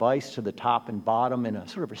chunks of ice to the top and bottom and a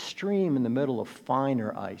sort of a stream in the middle of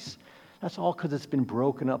finer ice. That's all because it's been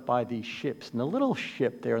broken up by these ships. And the little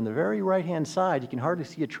ship there on the very right-hand side, you can hardly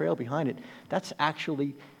see a trail behind it. That's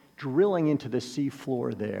actually drilling into the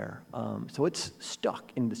seafloor there. So it's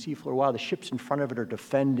stuck in the seafloor while the ships in front of it are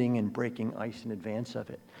defending and breaking ice in advance of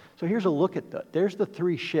it. So here's a look at there's the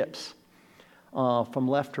 3 ships. From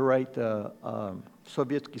left to right, the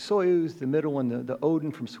Sovietsky Soyuz, the middle one, the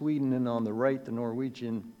Odin from Sweden, and on the right, the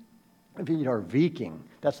Norwegian Vidar Viking.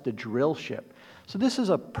 That's the drill ship. So this is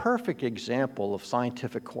a perfect example of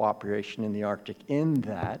scientific cooperation in the Arctic in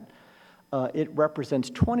that it represents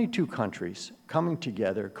 22 countries coming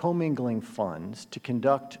together, commingling funds to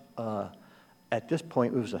conduct, at this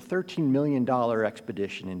point, it was a $13 million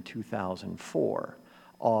expedition in 2004.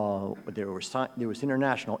 There was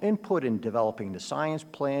international input in developing the science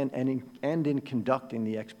plan and in conducting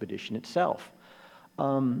the expedition itself.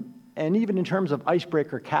 And even in terms of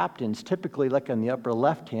icebreaker captains, typically like on the upper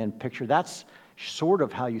left-hand picture, that's sort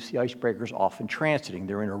of how you see icebreakers often transiting.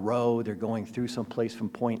 They're in a row, they're going through some place from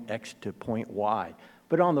point X to point Y.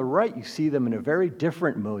 But on the right, you see them in a very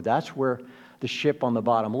different mode. That's where the ship on the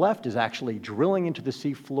bottom left is actually drilling into the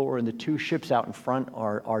seafloor, and the 2 ships out in front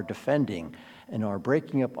are defending and are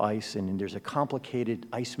breaking up ice, and there's a complicated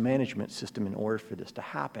ice management system in order for this to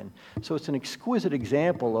happen. So it's an exquisite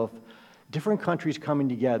example of different countries coming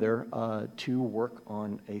together to work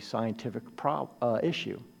on a scientific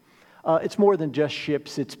issue. It's more than just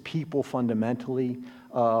ships, it's people fundamentally.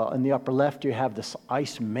 In the upper left, you have this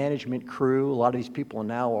ice management crew. A lot of these people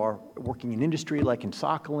now are working in industry, like in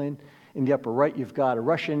Sakhalin. In the upper right, you've got a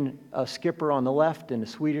Russian skipper on the left and a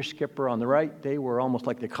Swedish skipper on the right. They were almost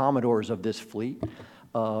like the commodores of this fleet,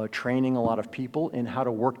 training a lot of people in how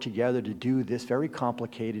to work together to do this very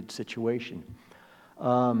complicated situation.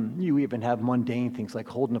 You even have mundane things like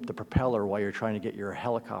holding up the propeller while you're trying to get your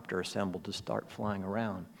helicopter assembled to start flying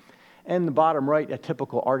around. And the bottom right, a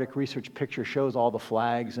typical Arctic research picture shows all the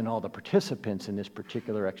flags and all the participants in this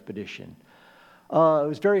particular expedition. It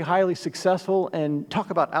was very highly successful, and talk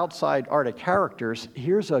about outside Arctic characters.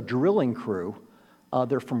 Here's a drilling crew.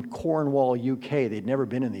 They're from Cornwall, UK. They'd never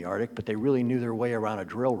been in the Arctic, but they really knew their way around a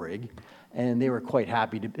drill rig, and they were quite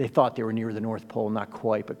happy. They thought they were near the North Pole, not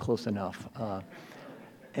quite, but close enough.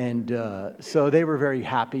 So they were very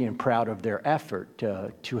happy and proud of their effort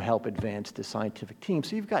to help advance the scientific team.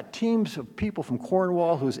 So you've got teams of people from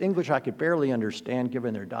Cornwall whose English I could barely understand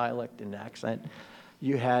given their dialect and accent.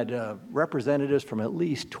 You had representatives from at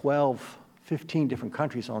least 12, 15 different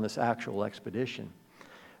countries on this actual expedition.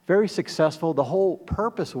 Very successful. The whole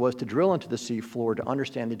purpose was to drill into the seafloor to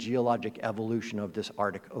understand the geologic evolution of this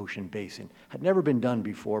Arctic Ocean basin. Had never been done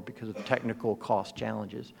before because of technical cost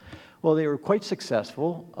challenges. Well, they were quite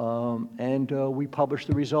successful, and we published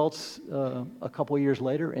the results a couple of years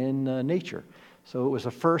later in Nature. So it was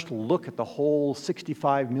a first look at the whole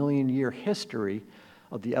 65 million year history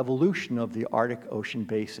of the evolution of the Arctic Ocean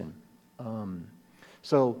basin.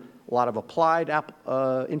 So a lot of applied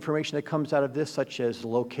information that comes out of this, such as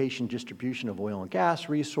location distribution of oil and gas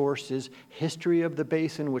resources, history of the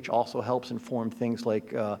basin, which also helps inform things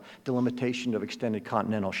like delimitation of extended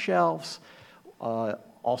continental shelves,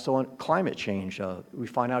 also on climate change. We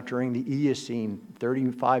find out during the Eocene,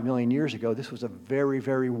 35 million years ago, this was a very,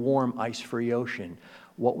 very warm ice-free ocean.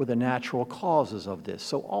 What were the natural causes of this?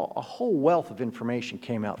 So a whole wealth of information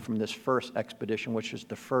came out from this first expedition, which is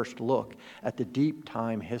the first look at the deep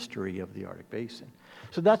time history of the Arctic basin.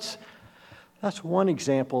 So that's one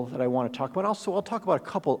example that I want to talk about. Also, I'll talk about a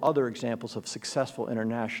couple other examples of successful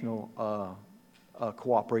international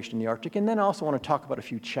cooperation in the Arctic, and then I also want to talk about a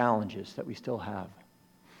few challenges that we still have.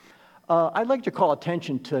 I'd like to call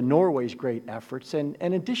attention to Norway's great efforts, and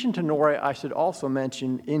in addition to Norway, I should also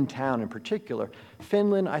mention in town in particular,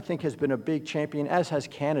 Finland, I think, has been a big champion, as has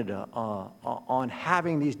Canada, on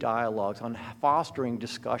having these dialogues, on fostering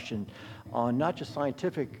discussion, on not just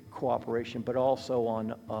scientific cooperation, but also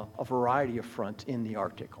on a variety of fronts in the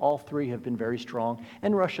Arctic. All three have been very strong,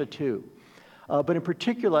 and Russia too. But in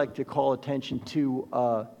particular, I'd like to call attention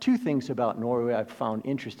to two things about Norway I've found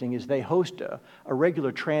interesting is they host a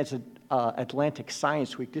regular Atlantic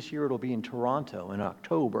Science Week. This year it'll be in Toronto in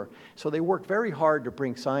October. So they work very hard to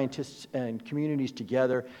bring scientists and communities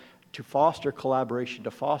together to foster collaboration,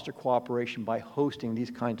 to foster cooperation by hosting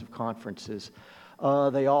these kinds of conferences.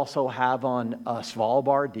 They also have on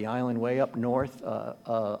Svalbard, the island way up north,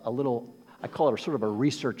 a little, I call it sort of a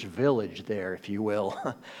research village there, if you will.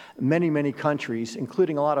 Many, many countries,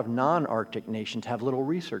 including a lot of non-Arctic nations, have little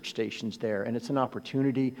research stations there, and it's an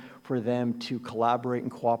opportunity for them to collaborate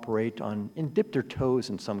and cooperate on, and dip their toes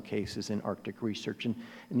in some cases in Arctic research. And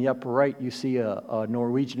in the upper right, you see a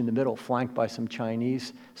Norwegian in the middle, flanked by some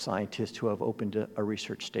Chinese scientists who have opened a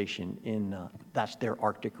research station in, that's their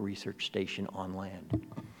Arctic research station on land.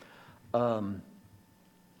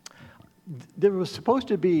 There was supposed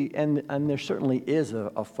to be, and there certainly is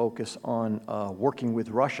a focus on working with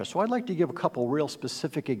Russia. So I'd like to give a couple real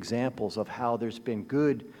specific examples of how there's been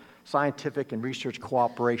good scientific and research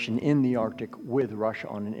cooperation in the Arctic with Russia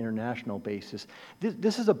on an international basis.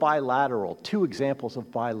 This is a bilateral, two examples of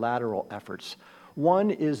bilateral efforts.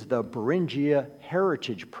 One is the Beringia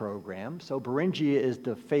Heritage Program. So Beringia is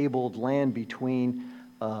the fabled land between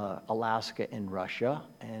Alaska and Russia,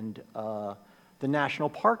 and the National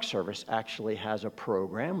Park Service actually has a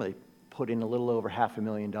program. They put in a little over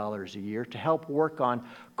 $500,000 a year to help work on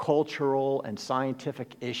cultural and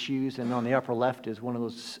scientific issues. And on the upper left is one of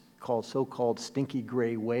those so-called stinky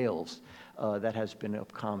gray whales that has been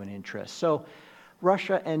of common interest. So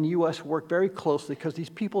Russia and U.S. work very closely because these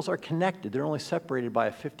peoples are connected. They're only separated by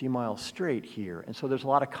a 50-mile strait here. And so there's a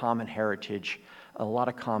lot of common heritage, a lot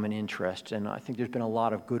of common interests. And I think there's been a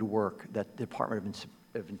lot of good work that the Department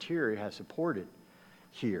of Interior has supported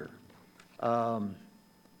here. And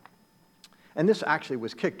this actually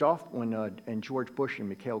was kicked off when George Bush and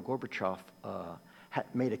Mikhail Gorbachev had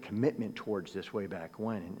made a commitment towards this way back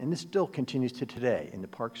when. And this still continues to today in the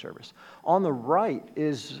Park Service. On the right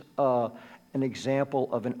is an example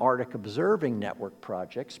of an Arctic Observing Network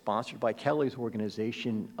project sponsored by Kelly's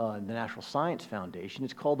organization, the National Science Foundation.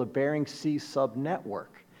 It's called the Bering Sea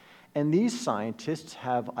Sub-Network. And these scientists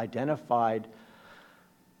have identified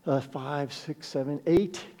 5, 6, 7,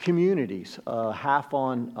 8 communities, half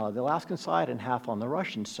on the Alaskan side and half on the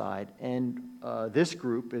Russian side. And this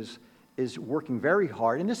group is working very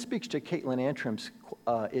hard, and this speaks to Caitlin Antrim's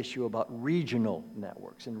issue about regional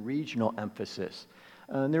networks and regional emphasis.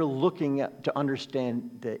 And they're looking to understand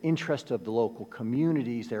the interest of the local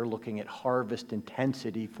communities. They're looking at harvest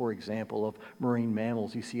intensity, for example, of marine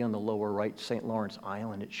mammals. You see on the lower right, St. Lawrence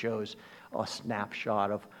Island, it shows a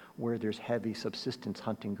snapshot of where there's heavy subsistence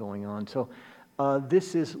hunting going on. So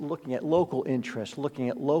this is looking at local interest, looking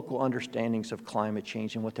at local understandings of climate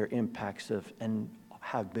change and what their impacts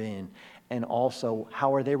have been, and also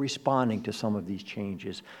how are they responding to some of these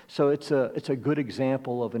changes. So it's a good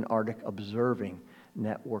example of an Arctic observing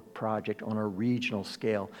network project on a regional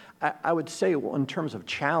scale. I would say, well, in terms of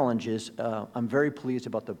challenges, I'm very pleased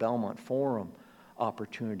about the Belmont Forum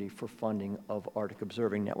opportunity for funding of Arctic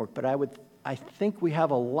Observing Network, but I think we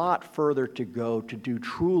have a lot further to go to do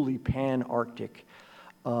truly pan-Arctic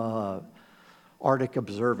Arctic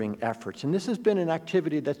observing efforts. And this has been an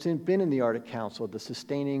activity that's been in the Arctic Council, the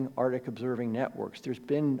Sustaining Arctic Observing Networks. There's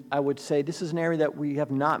been, I would say, this is an area that we have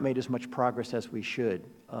not made as much progress as we should.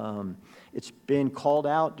 It's been called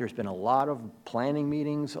out. There's been a lot of planning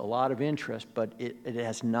meetings, a lot of interest, but it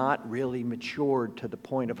has not really matured to the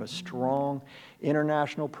point of a strong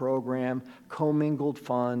international program, commingled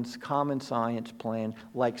funds, common science plan,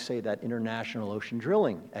 like, say, that international ocean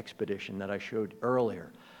drilling expedition that I showed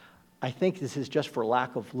earlier. I think this is just for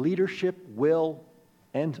lack of leadership, will,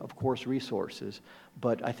 and, of course, resources.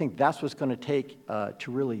 But I think that's what's going to take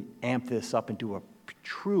to really amp this up into a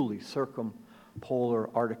truly circumpolar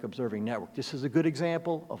Arctic observing network. This is a good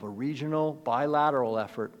example of a regional bilateral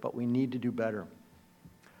effort, but we need to do better.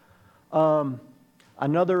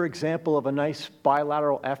 Another example of a nice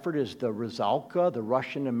bilateral effort is the Rusalka, the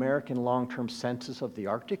Russian-American long-term census of the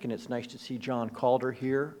Arctic, and it's nice to see John Calder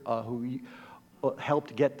here, who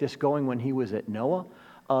helped get this going when he was at NOAA.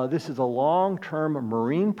 This is a long-term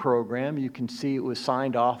marine program. You can see it was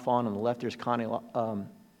signed off on the left. There's Connie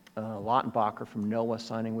Lautenbacher from NOAA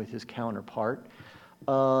signing with his counterpart.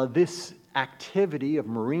 This activity of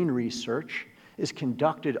marine research is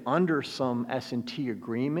conducted under some S&T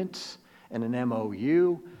agreements and an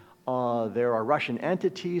MOU. There are Russian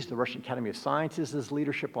entities, the Russian Academy of Sciences is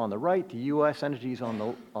leadership on the right, the U.S. entities on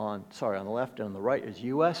the left, and on the right is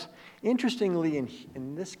U.S. Interestingly,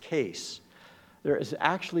 in this case, there has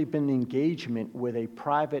actually been engagement with a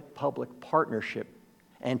private-public partnership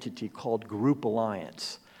entity called Group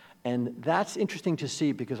Alliance. And that's interesting to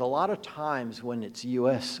see because a lot of times when it's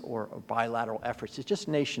U.S. or bilateral efforts, it's just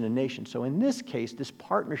nation to nation. So in this case, this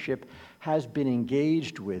partnership has been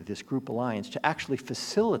engaged with this Group Alliance to actually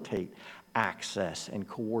facilitate access and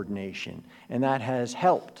coordination, and that has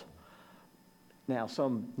helped. Now,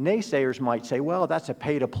 some naysayers might say, well, that's a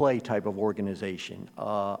pay-to-play type of organization.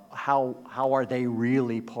 How are they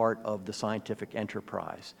really part of the scientific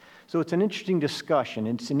enterprise? So it's an interesting discussion.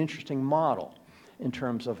 It's an interesting model in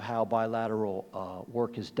terms of how bilateral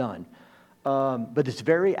work is done. But it's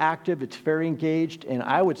very active, it's very engaged, and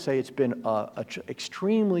I would say it's been an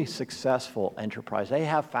extremely successful enterprise. They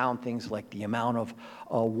have found things like the amount of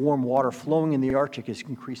warm water flowing in the Arctic has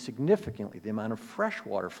increased significantly, the amount of fresh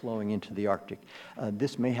water flowing into the Arctic.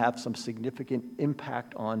 This may have some significant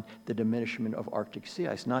impact on the diminishment of Arctic sea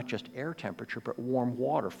ice, not just air temperature, but warm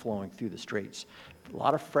water flowing through the straits. A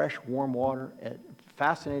lot of fresh, warm water,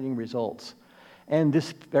 fascinating results. And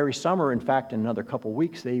this very summer, in fact, in another couple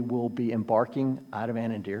weeks, they will be embarking out of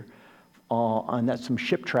Anadyr on some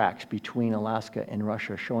ship tracks between Alaska and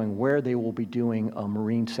Russia, showing where they will be doing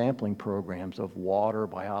marine sampling programs of water,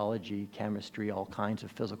 biology, chemistry, all kinds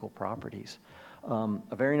of physical properties.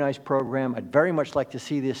 A very nice program. I'd very much like to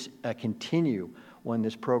see this continue when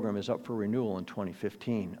this program is up for renewal in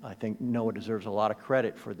 2015. I think NOAA deserves a lot of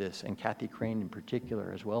credit for this, and Kathy Crane in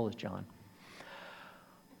particular, as well as John.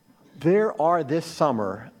 There are this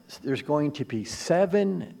summer, there's going to be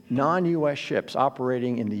 7 non-U.S. ships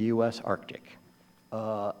operating in the U.S. Arctic.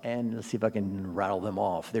 And let's see if I can rattle them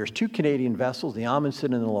off. There's 2 Canadian vessels, the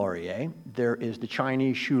Amundsen and the Laurier. There is the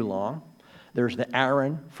Chinese Shulong. There's the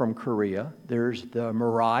Aran from Korea. There's the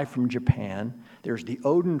Mirai from Japan. There's the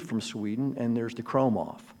Odin from Sweden. And there's the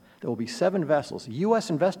Kromov. There will be 7 vessels. U.S.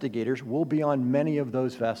 investigators will be on many of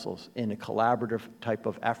those vessels in a collaborative type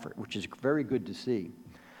of effort, which is very good to see.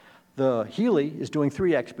 The Healy is doing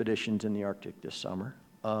 3 expeditions in the Arctic this summer.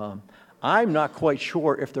 I'm not quite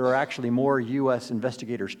sure if there are actually more U.S.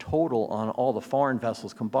 investigators total on all the foreign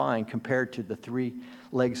vessels combined compared to the 3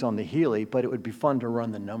 legs on the Healy, but it would be fun to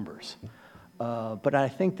run the numbers. But I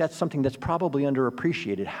think that's something that's probably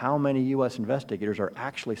underappreciated, how many U.S. investigators are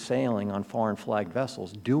actually sailing on foreign flagged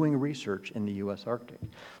vessels doing research in the U.S. Arctic.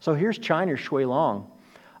 So here's China's Shuilong.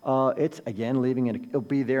 It's, again, it'll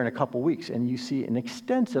be there in a couple weeks, and you see an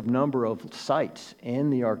extensive number of sites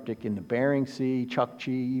in the Arctic, in the Bering Sea, Chukchi,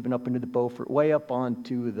 even up into the Beaufort, way up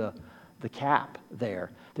onto the cap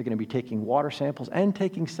there. They're going to be taking water samples and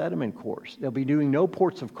taking sediment cores. They'll be doing no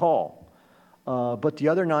ports of call. But the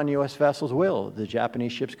other non-U.S. vessels will. The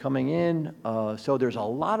Japanese ships coming in. So there's a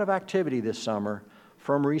lot of activity this summer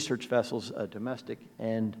from research vessels, domestic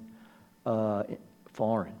and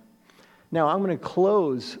foreign. Now, I'm going to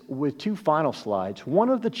close with two final slides. One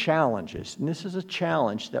of the challenges, and this is a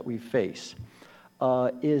challenge that we face,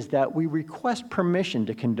 is that we request permission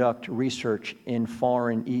to conduct research in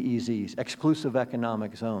foreign EEZs, exclusive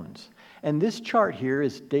economic zones. And this chart here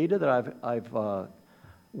is data that I've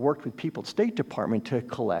worked with people at State Department to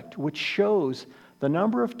collect, which shows the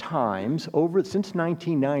number of times since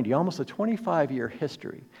 1990, almost a 25-year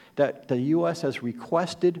history, that the U.S. has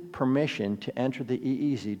requested permission to enter the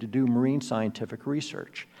EEZ to do marine scientific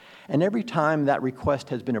research. And every time that request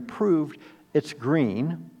has been approved, it's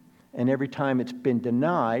green, and every time it's been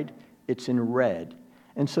denied, it's in red.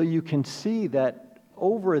 And so you can see that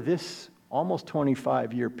over this almost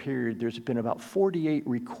 25-year period, there's been about 48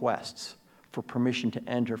 requests for permission to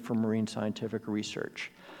enter for marine scientific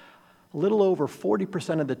research. A little over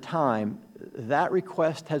 40% of the time, that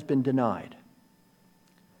request has been denied.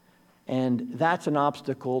 And that's an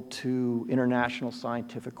obstacle to international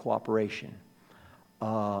scientific cooperation.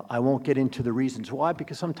 I won't get into the reasons why,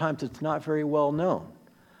 because sometimes it's not very well known.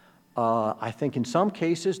 I think in some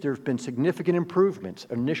cases, there have been significant improvements.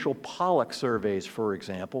 Initial pollock surveys, for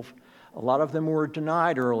example, a lot of them were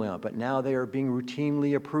denied early on, but now they are being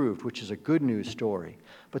routinely approved, which is a good news story.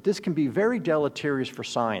 But this can be very deleterious for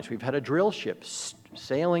science. We've had a drill ship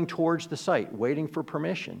sailing towards the site, waiting for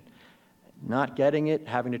permission, not getting it,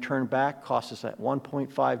 having to turn back, costs us at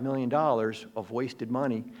 $1.5 million of wasted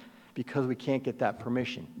money because we can't get that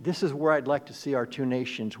permission. This is where I'd like to see our two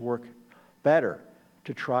nations work better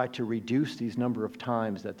to try to reduce these number of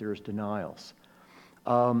times that there's denials.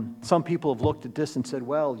 Some people have looked at this and said,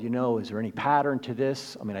 well, you know, is there any pattern to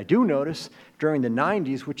this? I mean, I do notice during the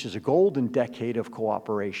 90s, which is a golden decade of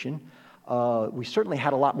cooperation, we certainly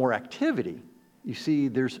had a lot more activity. You see,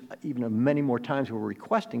 there's even many more times we're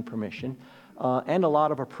requesting permission and a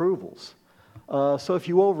lot of approvals. So if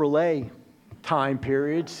you overlay time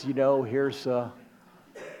periods, you know, here's,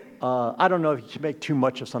 I don't know if you should make too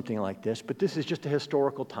much of something like this, but this is just a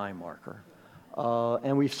historical time marker.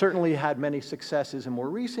 And we've certainly had many successes in more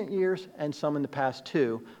recent years and some in the past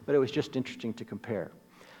too, but it was just interesting to compare.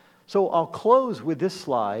 So I'll close with this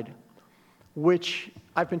slide, which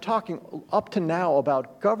I've been talking up to now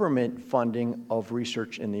about government funding of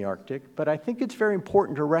research in the Arctic, but I think it's very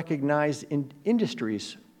important to recognize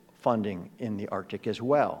industry's funding in the Arctic as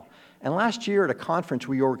well. And last year at a conference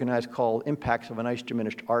we organized called Impacts of an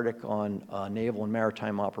Ice-Diminished Arctic on Naval and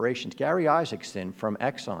Maritime Operations, Gary Isaacson from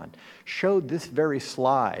Exxon showed this very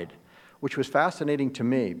slide, which was fascinating to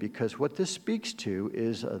me because what this speaks to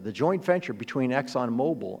is the joint venture between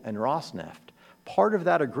ExxonMobil and Rosneft. Part of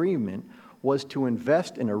that agreement was to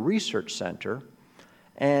invest in a research center,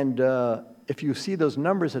 and if you see those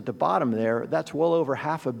numbers at the bottom there, that's well over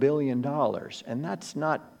 $500 million, and that's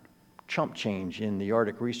not chump change in the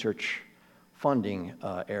Arctic research funding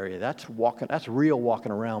area. That's real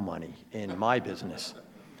walking around money in my business.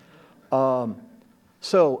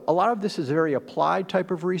 So a lot of this is very applied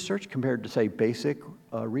type of research compared to, say, basic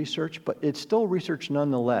research, but it's still research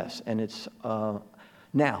nonetheless. And it's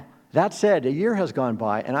now, that said, a year has gone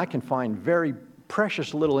by, and I can find very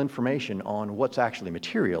precious little information on what's actually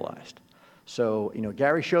materialized. So, you know,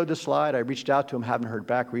 Gary showed the slide. I reached out to him, haven't heard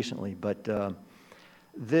back recently, but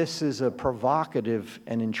this is a provocative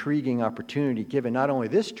and intriguing opportunity given not only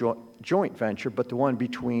this joint venture, but the one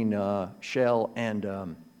between Shell and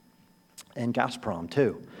Gazprom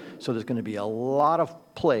too. So there's going to be a lot of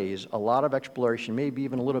plays, a lot of exploration, maybe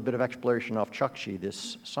even a little bit of exploration off Chukchi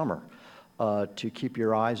this summer to keep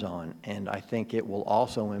your eyes on. And I think it will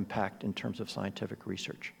also impact in terms of scientific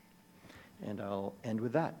research. And I'll end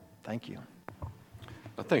with that. Thank you.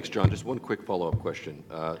 Thanks, John. Just one quick follow-up question.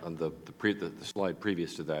 On the slide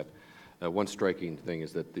previous to that, one striking thing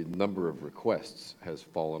is that the number of requests has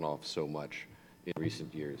fallen off so much in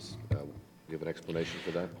recent years. Do you have an explanation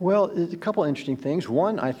for that? Well, there's a couple of interesting things.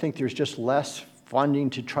 One, I think there's just less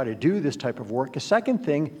funding to try to do this type of work. The second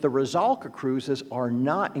thing, the Rusalka cruises are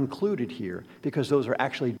not included here because those are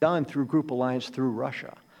actually done through Group Alliance through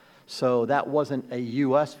Russia. So that wasn't a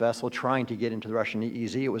U.S. vessel trying to get into the Russian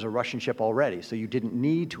EEZ. It was a Russian ship already, so you didn't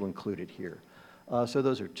need to include it here. So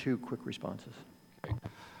those are two quick responses. Okay.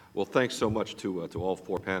 Well, thanks so much to all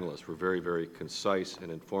four panelists for very, very concise and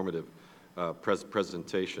informative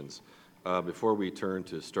presentations. Before we turn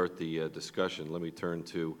to start the discussion, let me turn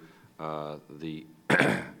to the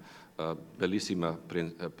Bellissima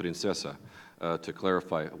Princesa to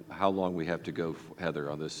clarify how long we have to go, Heather,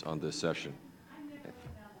 on this session.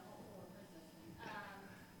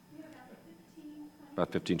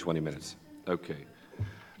 About 15, 20 minutes. Okay.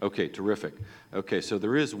 Okay, terrific. Okay, so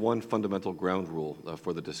there is one fundamental ground rule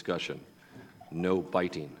for the discussion: no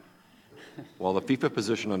biting. While the FIFA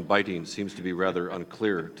position on biting seems to be rather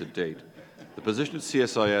unclear to date, the position of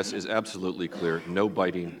CSIS is absolutely clear: no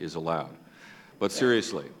biting is allowed. But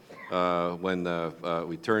seriously, when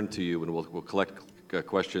we turn to you, and we'll collect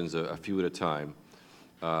questions a few at a time,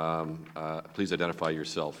 please identify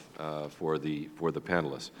yourself for the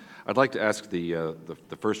panelists. I'd like to ask the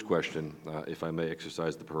first question, if I may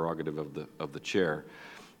exercise the prerogative of the chair,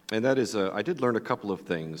 and that is, I did learn a couple of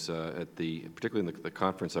things particularly in the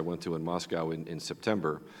conference I went to in Moscow in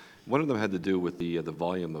September. One of them had to do with the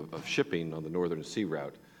volume of shipping on the Northern Sea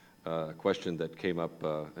Route, a question that came up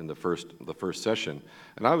in the first session,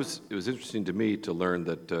 and it was interesting to me to learn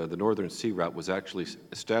that the Northern Sea Route was actually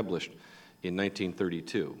established in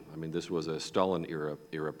 1932. I mean, this was a Stalin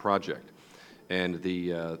era project. And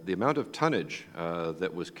the amount of tonnage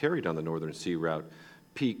that was carried on the Northern Sea Route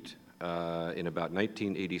peaked in about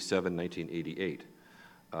 1987, 1988.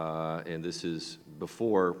 And this is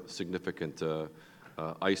before significant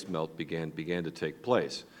ice melt began to take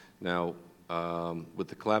place. Now, with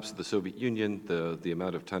the collapse of the Soviet Union, the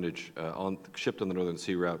amount of tonnage shipped on the Northern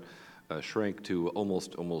Sea Route shrank to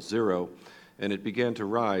almost zero, and it began to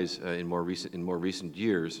rise in more recent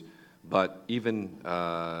years. But even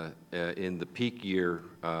in the peak year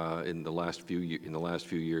in the last few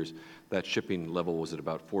years, that shipping level was at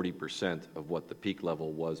about 40% of what the peak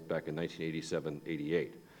level was back in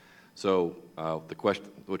 1987-88. So the question,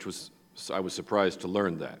 I was surprised to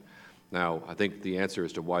learn that. Now, I think the answer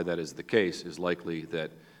as to why that is the case is likely that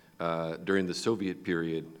during the Soviet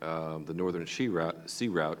period, the Northern Sea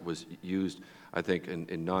Route was used, I think,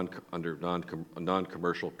 under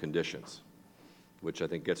non-commercial conditions, which I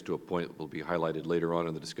think gets to a point that will be highlighted later on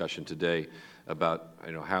in the discussion today about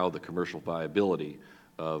how the commercial viability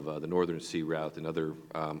of the Northern Sea Route and other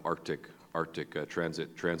Arctic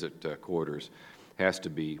transit corridors has to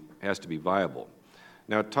be viable.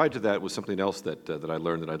 Now, tied to that was something else that I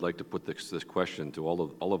learned that I'd like to put this question to all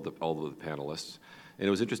of the panelists. And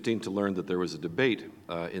it was interesting to learn that there was a debate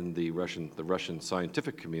in the Russian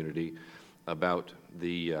scientific community about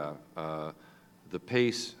the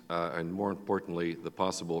pace and, more importantly, the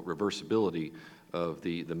possible reversibility of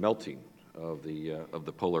the melting of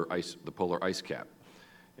the polar ice cap,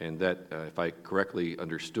 and that if I correctly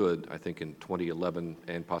understood, I think in 2011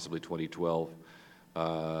 and possibly 2012,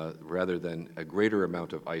 rather than a greater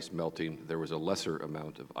amount of ice melting, there was a lesser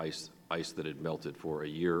amount of ice that had melted for a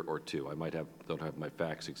year or two. I don't have my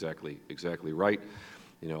facts exactly right.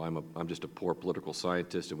 I'm just a poor political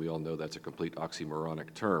scientist, and we all know that's a complete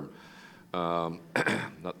oxymoronic term,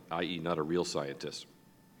 i.e. not a real scientist.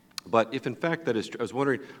 But if in fact that is true, I was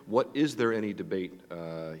wondering, is there any debate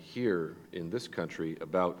here in this country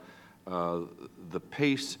about the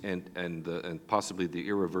pace and possibly the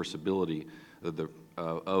irreversibility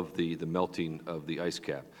of the melting of the ice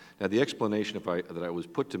cap? Now, the explanation that was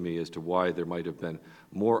put to me as to why there might have been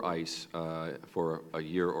more ice for a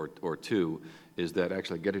year or two is that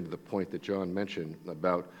actually getting to the point that John mentioned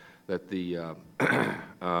about that the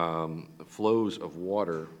flows of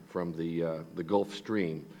water from the Gulf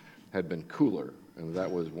Stream had been cooler, and that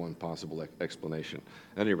was one possible explanation.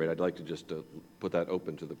 At any rate, I'd like to just put that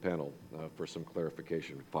open to the panel for some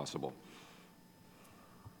clarification, if possible.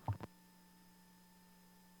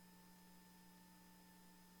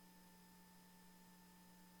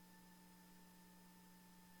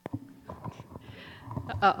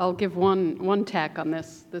 I'll give one tack on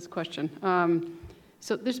this question.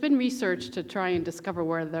 So there's been research to try and discover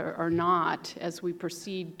whether or not, as we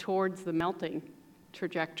proceed towards the melting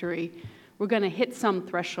trajectory, we're going to hit some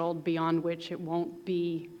threshold beyond which it won't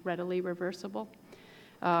be readily reversible.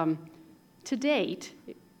 To date,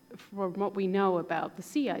 from what we know about the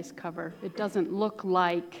sea ice cover, it doesn't look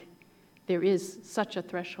like there is such a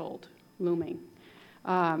threshold looming.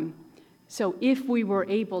 So if we were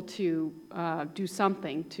able to do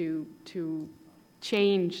something to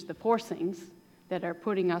change the forcings that are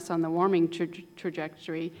putting us on the warming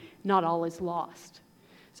trajectory, not all is lost.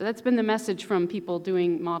 So that's been the message from people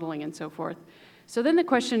doing modeling and so forth. So then the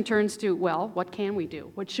question turns to, well, what can we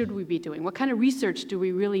do? What should we be doing? What kind of research do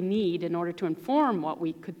we really need in order to inform what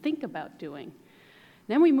we could think about doing?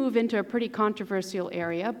 Then we move into a pretty controversial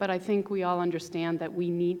area, but I think we all understand that we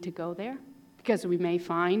need to go there because we may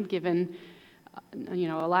find, given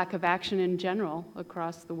a lack of action in general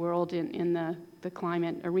across the world in the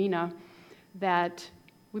climate arena, that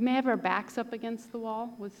we may have our backs up against the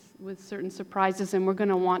wall with certain surprises, and we're going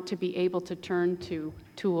to want to be able to turn to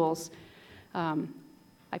tools.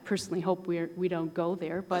 I personally hope we don't go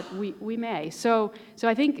there, but we may. So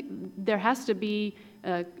I think there has to be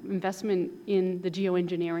investment in the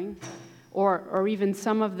geoengineering or even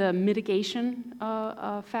some of the mitigation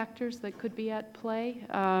factors that could be at play.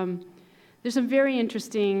 There's some very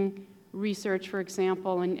interesting research, for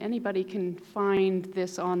example, and anybody can find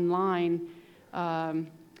this online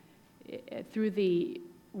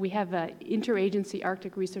we have an Interagency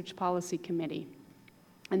Arctic Research Policy Committee,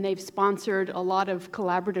 and they've sponsored a lot of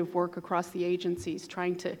collaborative work across the agencies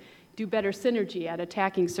trying to do better synergy at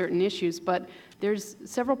attacking certain issues. But there's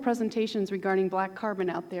several presentations regarding black carbon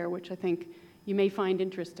out there, which I think you may find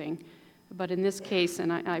interesting. But in this case,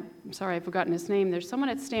 and I'm sorry I've forgotten his name, there's someone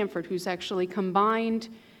at Stanford who's actually combined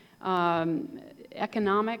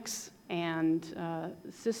economics and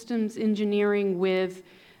systems engineering with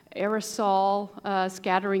aerosol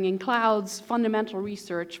scattering in clouds, fundamental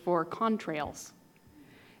research for contrails.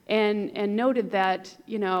 And noted that,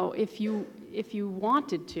 if you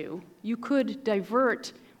wanted to, you could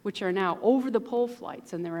divert, which are now over-the-pole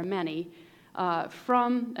flights, and there are many,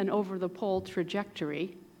 from an over-the-pole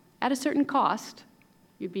trajectory at a certain cost.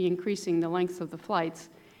 You'd be increasing the lengths of the flights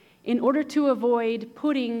in order to avoid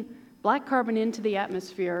putting black carbon into the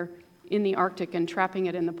atmosphere in the Arctic and trapping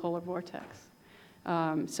it in the polar vortex.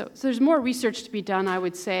 So there's more research to be done, I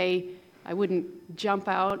would say. I wouldn't jump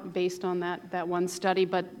out based on that one study,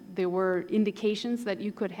 but there were indications that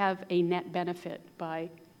you could have a net benefit by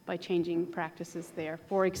changing practices there.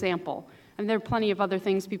 For example, and there are plenty of other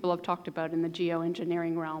things people have talked about in the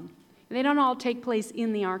geoengineering realm. And they don't all take place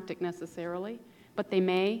in the Arctic necessarily, but they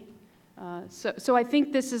may. So I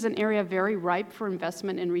think this is an area very ripe for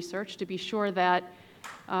investment in research to be sure that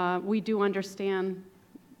we do understand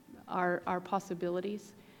our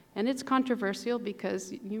possibilities. And it's controversial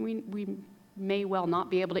because we may well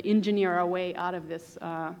not be able to engineer our way out of this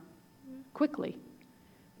quickly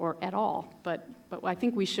or at all. But I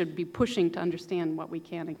think we should be pushing to understand what we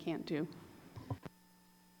can and can't do.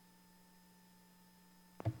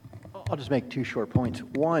 I'll just make two short points.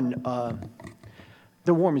 One,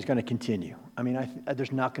 the warming is going to continue. I mean,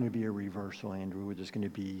 there's not going to be a reversal, Andrew. There's going to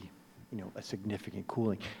be, a significant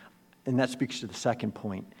cooling. And that speaks to the second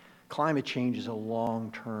point. Climate change is a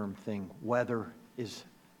long-term thing. Weather is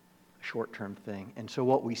a short-term thing. And so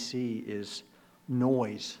what we see is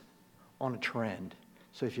noise on a trend.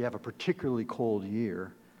 So if you have a particularly cold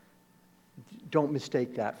year, don't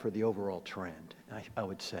mistake that for the overall trend, I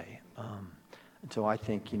would say. And so I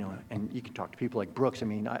think, and you can talk to people like Brooks. I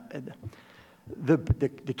mean,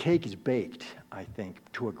 the cake is baked, I think,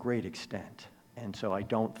 to a great extent. And so I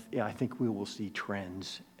think we will see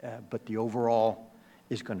trends, but the overall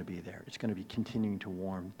is going to be there. It's going to be continuing to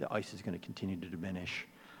warm. The ice is going to continue to diminish.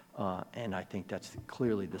 And I think that's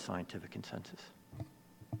clearly the scientific consensus.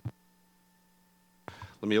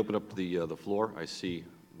 Let me open up the floor. I see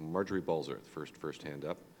Marjorie Balzer, first hand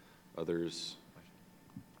up. Others?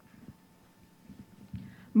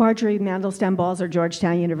 Marjorie Mandelstam-Balzer,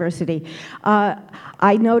 Georgetown University.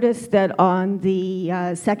 I noticed that on the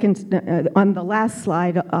on the last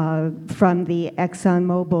slide from the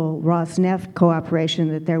ExxonMobil-Rosneft cooperation,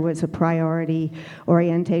 that there was a priority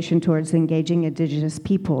orientation towards engaging indigenous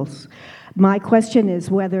peoples. My question is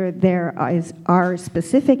whether there are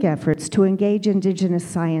specific efforts to engage indigenous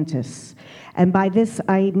scientists. And by this,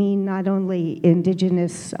 I mean not only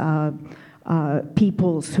indigenous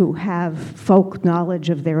peoples who have folk knowledge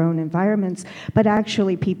of their own environments, but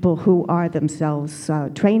actually people who are themselves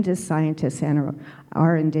trained as scientists and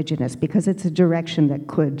are indigenous, because it's a direction that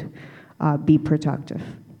could be productive.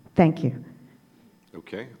 Thank you.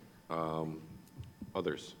 Okay.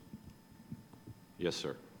 Others? Yes,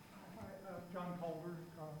 sir. Hi, John Culver,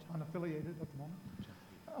 unaffiliated at the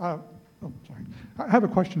moment. Sorry. I have a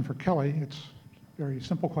question for Kelly. It's a very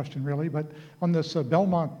simple question, really, but on this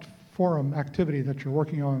Belmont Forum activity that you're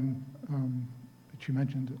working on, that you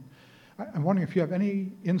mentioned, I'm wondering if you have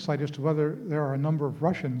any insight as to whether there are a number of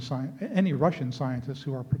any Russian scientists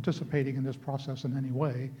who are participating in this process in any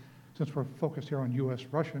way, since we're focused here on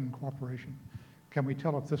U.S.-Russian cooperation. Can we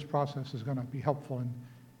tell if this process is going to be helpful in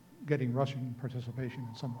getting Russian participation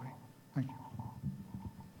in some way? Thank you.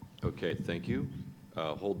 Okay, thank you.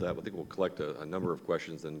 hold that. I think we'll collect a number of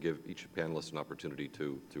questions and give each panelist an opportunity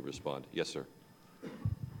to respond. Yes, sir.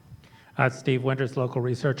 Steve Winters, local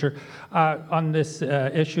researcher. On this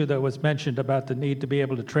issue that was mentioned about the need to be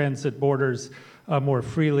able to transit borders more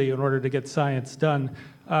freely in order to get science done,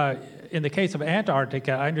 in the case of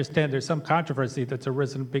Antarctica, I understand there's some controversy that's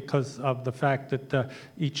arisen because of the fact that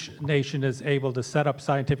each nation is able to set up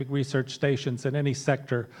scientific research stations in any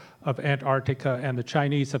sector of Antarctica, and the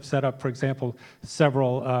Chinese have set up, for example,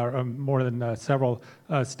 several, more than several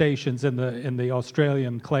stations in the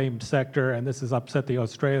Australian claimed sector, and this has upset the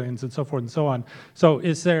Australians and so forth and so on. So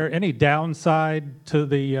is there any downside to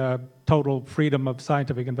the total freedom of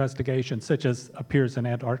scientific investigation, such as appears in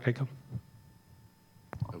Antarctica?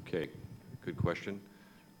 Okay, good question.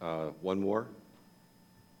 One more?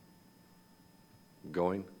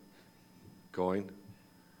 Going? Gone.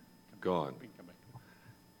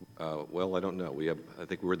 Well, I don't know. I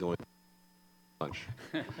think we're the only bunch.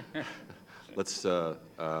 Let's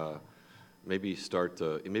maybe start,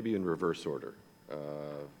 maybe in reverse order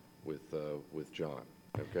with John,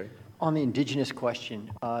 okay? On the indigenous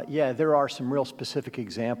question, yeah, there are some real specific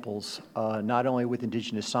examples, not only with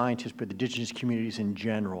indigenous scientists, but indigenous communities in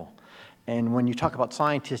general. And when you talk about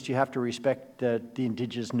scientists, you have to respect the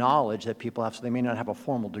indigenous knowledge that people have. So they may not have a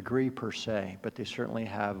formal degree per se, but they certainly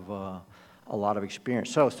have a lot of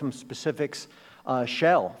experience. So some specifics,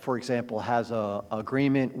 Shell, for example, has an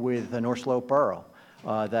agreement with the North Slope Borough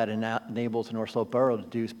that enables the North Slope Borough to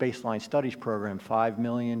do baseline studies program, $5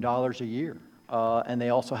 million a year. And they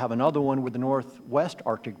also have another one with the Northwest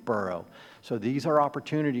Arctic Borough. So these are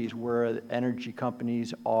opportunities where energy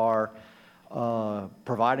companies are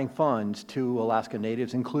providing funds to Alaska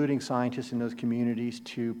Natives, including scientists in those communities,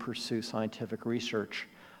 to pursue scientific research.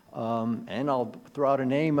 And I'll throw out a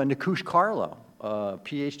name, Nikush Carlo, a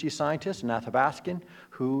PhD scientist in Athabascan,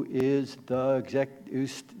 who is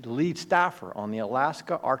who's the lead staffer on the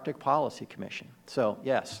Alaska Arctic Policy Commission. So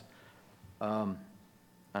yes, and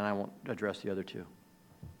I won't address the other two.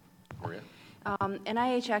 Marya?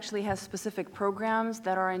 NIH actually has specific programs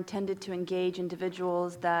that are intended to engage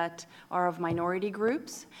individuals that are of minority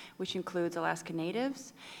groups, which includes Alaska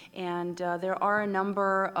Natives. And there are a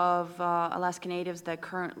number of Alaska Natives that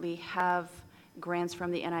currently have grants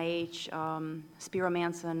from the NIH. Spiro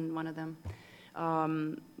Manson, one of them.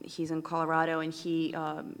 He's in Colorado, and he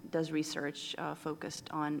does research focused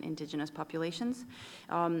on indigenous populations.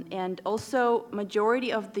 And also,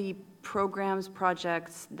 majority of the programs,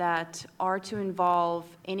 projects that are to involve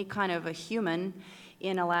any kind of a human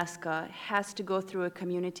in Alaska has to go through a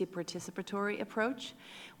community participatory approach,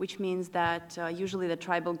 which means that usually the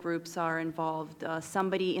tribal groups are involved.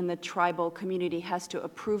 Somebody in the tribal community has to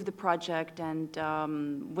approve the project,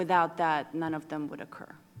 and without that, none of them would occur.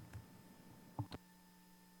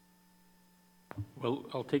 Well,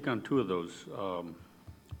 I'll take on two of those.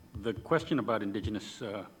 The question about indigenous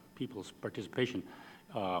people's participation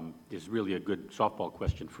is really a good softball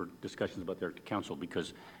question for discussions about the Arctic Council,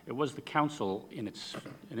 because it was the Council in its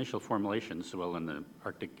initial formulations, well, in the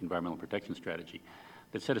Arctic Environmental Protection Strategy,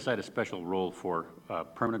 that set aside a special role for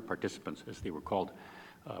permanent participants, as they were called,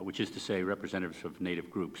 which is to say representatives of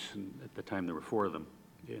native groups. And at the time there were 4 of them: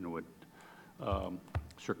 Inuit,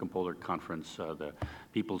 Circumpolar Conference, the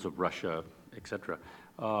Peoples of Russia, etc.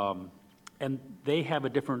 And they have a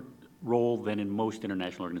different role than in most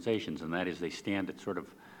international organizations, and that is they stand at sort of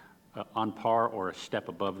on par or a step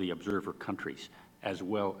above the observer countries, as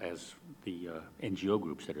well as the NGO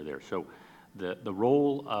groups that are there. So the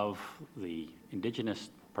role of the indigenous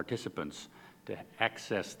participants to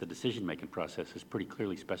access the decision-making process is pretty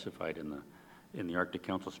clearly specified in the Arctic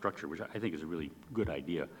Council structure, which I think is a really good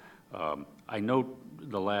idea. I note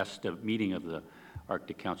the last meeting of the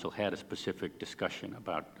Arctic Council had a specific discussion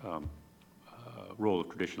about role of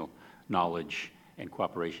traditional knowledge and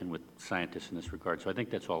cooperation with scientists in this regard. So I think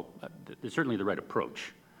that's certainly the right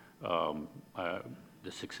approach.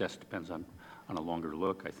 The success depends on a longer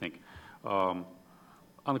look, I think. On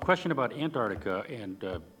the question about Antarctica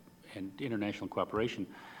and international cooperation,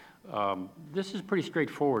 this is pretty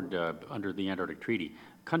straightforward under the Antarctic Treaty.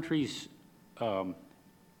 Countries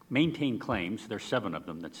maintain claims. There's 7 of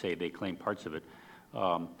them that say they claim parts of it.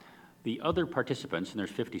 The other participants, and there's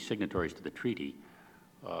 50 signatories to the treaty,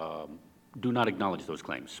 do not acknowledge those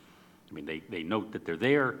claims. I mean, they note that they're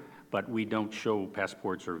there, but we don't show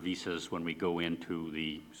passports or visas when we go into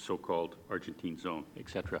the so-called Argentine zone, et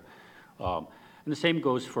cetera. And the same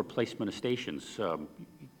goes for placement of stations.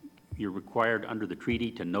 You're required under the treaty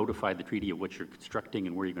to notify the treaty of what you're constructing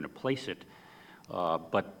and where you're going to place it.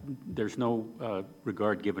 But there's no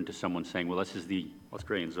regard given to someone saying, well, this is the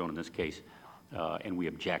Australian zone in this case, and we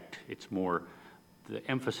object. It's more the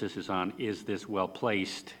emphasis is on, is this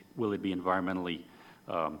well-placed? Will it be environmentally,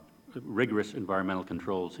 rigorous environmental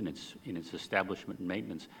controls in its establishment and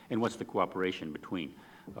maintenance? And what's the cooperation between?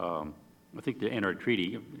 I think the Antarctic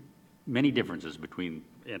Treaty, many differences between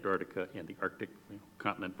Antarctica and the Arctic,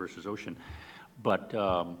 continent versus ocean, but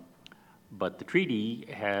the treaty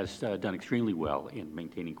has done extremely well in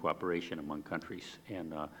maintaining cooperation among countries.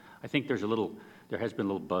 And I think there has been a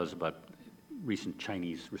little buzz about recent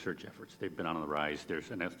Chinese research efforts. They've been on the rise.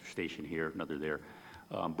 There's another station here, another there.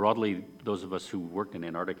 Broadly, those of us who work in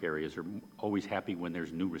Antarctic areas are always happy when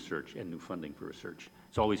there's new research and new funding for research.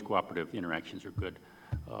 It's always cooperative. Interactions are good.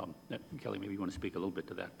 Kelly, maybe you want to speak a little bit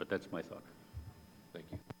to that, but that's my thought. Thank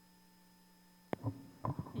you.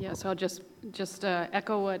 Yes, I'll just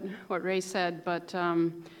echo what Ray said, but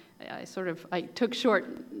I took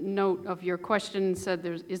short note of your question. Said,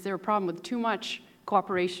 is there a problem with too much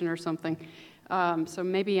cooperation or something? So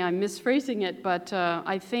maybe I'm misphrasing it, but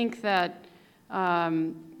I think that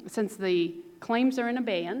since the claims are in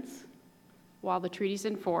abeyance while the treaty's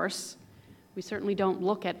in force, we certainly don't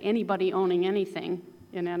look at anybody owning anything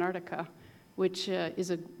in Antarctica, which is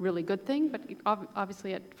a really good thing, but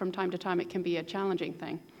obviously from time to time it can be a challenging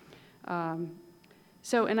thing.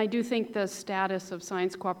 And I do think the status of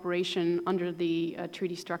science cooperation under the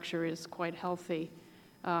treaty structure is quite healthy.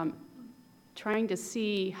 Trying to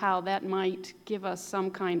see how that might give us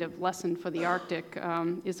some kind of lesson for the Arctic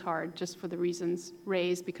is hard, just for the reasons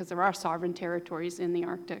raised, because there are sovereign territories in the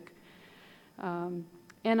Arctic.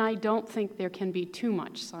 And I don't think there can be too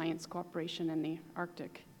much science cooperation in the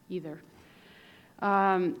Arctic either.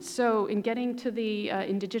 So in getting to the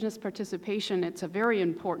indigenous participation, it's a very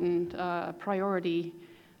important priority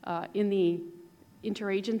in the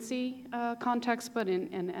interagency context, but in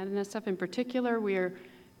NSF in particular, we're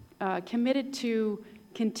committed to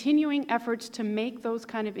continuing efforts to make those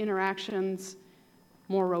kind of interactions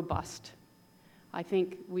more robust. I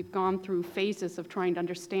think we've gone through phases of trying to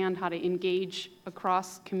understand how to engage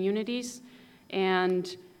across communities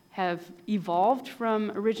and have evolved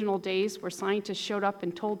from original days where scientists showed up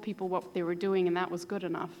and told people what they were doing, and that was good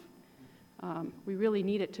enough. We really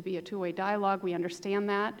need it to be a two-way dialogue. We understand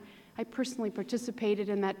that. I personally participated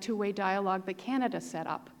in that two-way dialogue that Canada set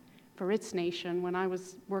up for its nation when I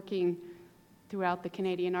was working throughout the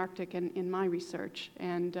Canadian Arctic in my research,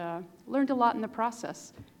 and learned a lot in the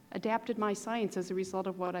process. Adapted my science as a result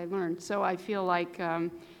of what I learned. So I feel like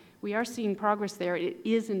we are seeing progress there. It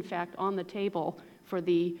is, in fact, on the table for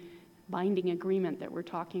the binding agreement that we're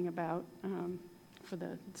talking about for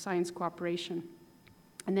the science cooperation.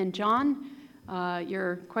 And then, John,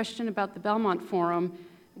 your question about the Belmont Forum,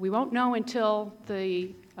 we won't know until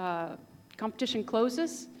the competition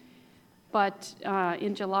closes, but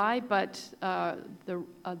in July, but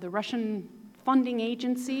the Russian funding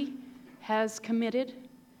agency has committed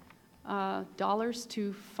dollars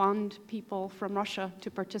to fund people from Russia to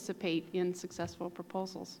participate in successful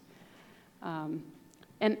proposals.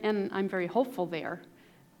 And I'm very hopeful there.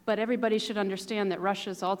 But everybody should understand that Russia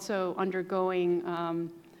is also undergoing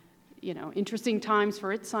interesting times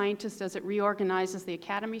for its scientists as it reorganizes the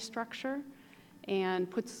academy structure and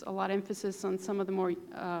puts a lot of emphasis on some of the more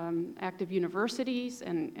active universities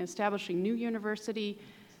and establishing new university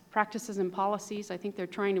practices and policies. I think they're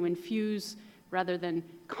trying to infuse, rather than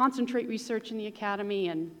concentrate research in the academy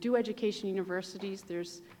and do education universities,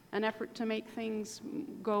 there's an effort to make things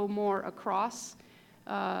go more across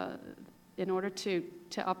in order to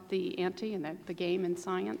up the ante and the game in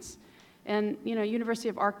science. And, University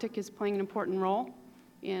of Arctic is playing an important role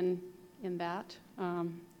in that,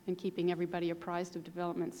 and keeping everybody apprised of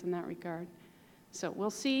developments in that regard. So we'll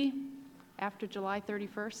see after July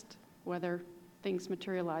 31st whether things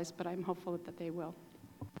materialize, but I'm hopeful that they will.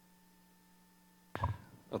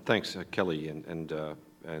 Thanks, Kelly, and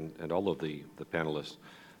all of the panelists.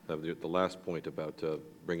 The last point about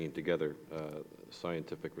bringing together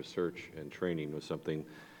scientific research and training was something,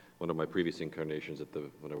 one of my previous incarnations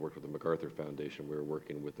when I worked with the MacArthur Foundation. We were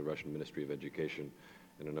working with the Russian Ministry of Education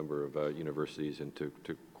and a number of universities, and to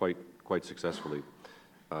quite successfully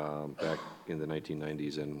back in the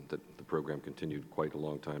 1990s, and the program continued quite a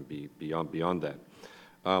long time beyond that.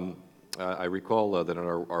 I recall that in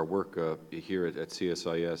our work here at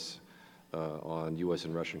CSIS on U.S.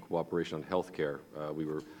 and Russian cooperation on healthcare, we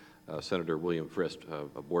were Senator William Frist,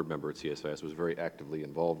 a board member at CSIS, was very actively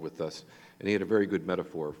involved with us, and he had a very good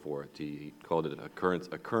metaphor for it. He called it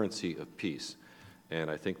a currency of peace, and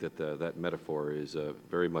I think that that metaphor is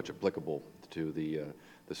very much applicable to the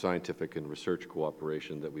scientific and research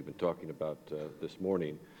cooperation that we've been talking about this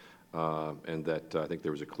morning, and that I think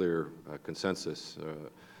there was a clear consensus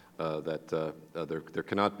that there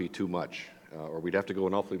cannot be too much, or we'd have to go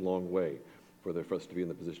an awfully long way for us to be in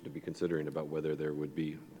the position to be considering about whether there would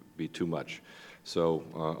be too much. So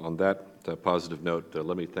on that positive note,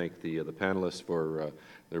 let me thank the panelists for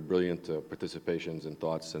their brilliant participations and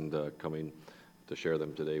thoughts and coming to share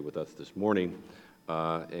them today with us this morning,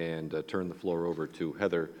 and turn the floor over to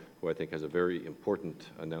Heather, who I think has a very important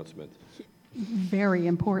announcement. Very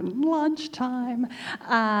important, lunchtime.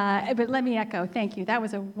 But let me echo, thank you. That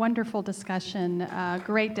was a wonderful discussion,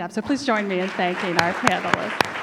 great depth. So please join me in thanking our panelists.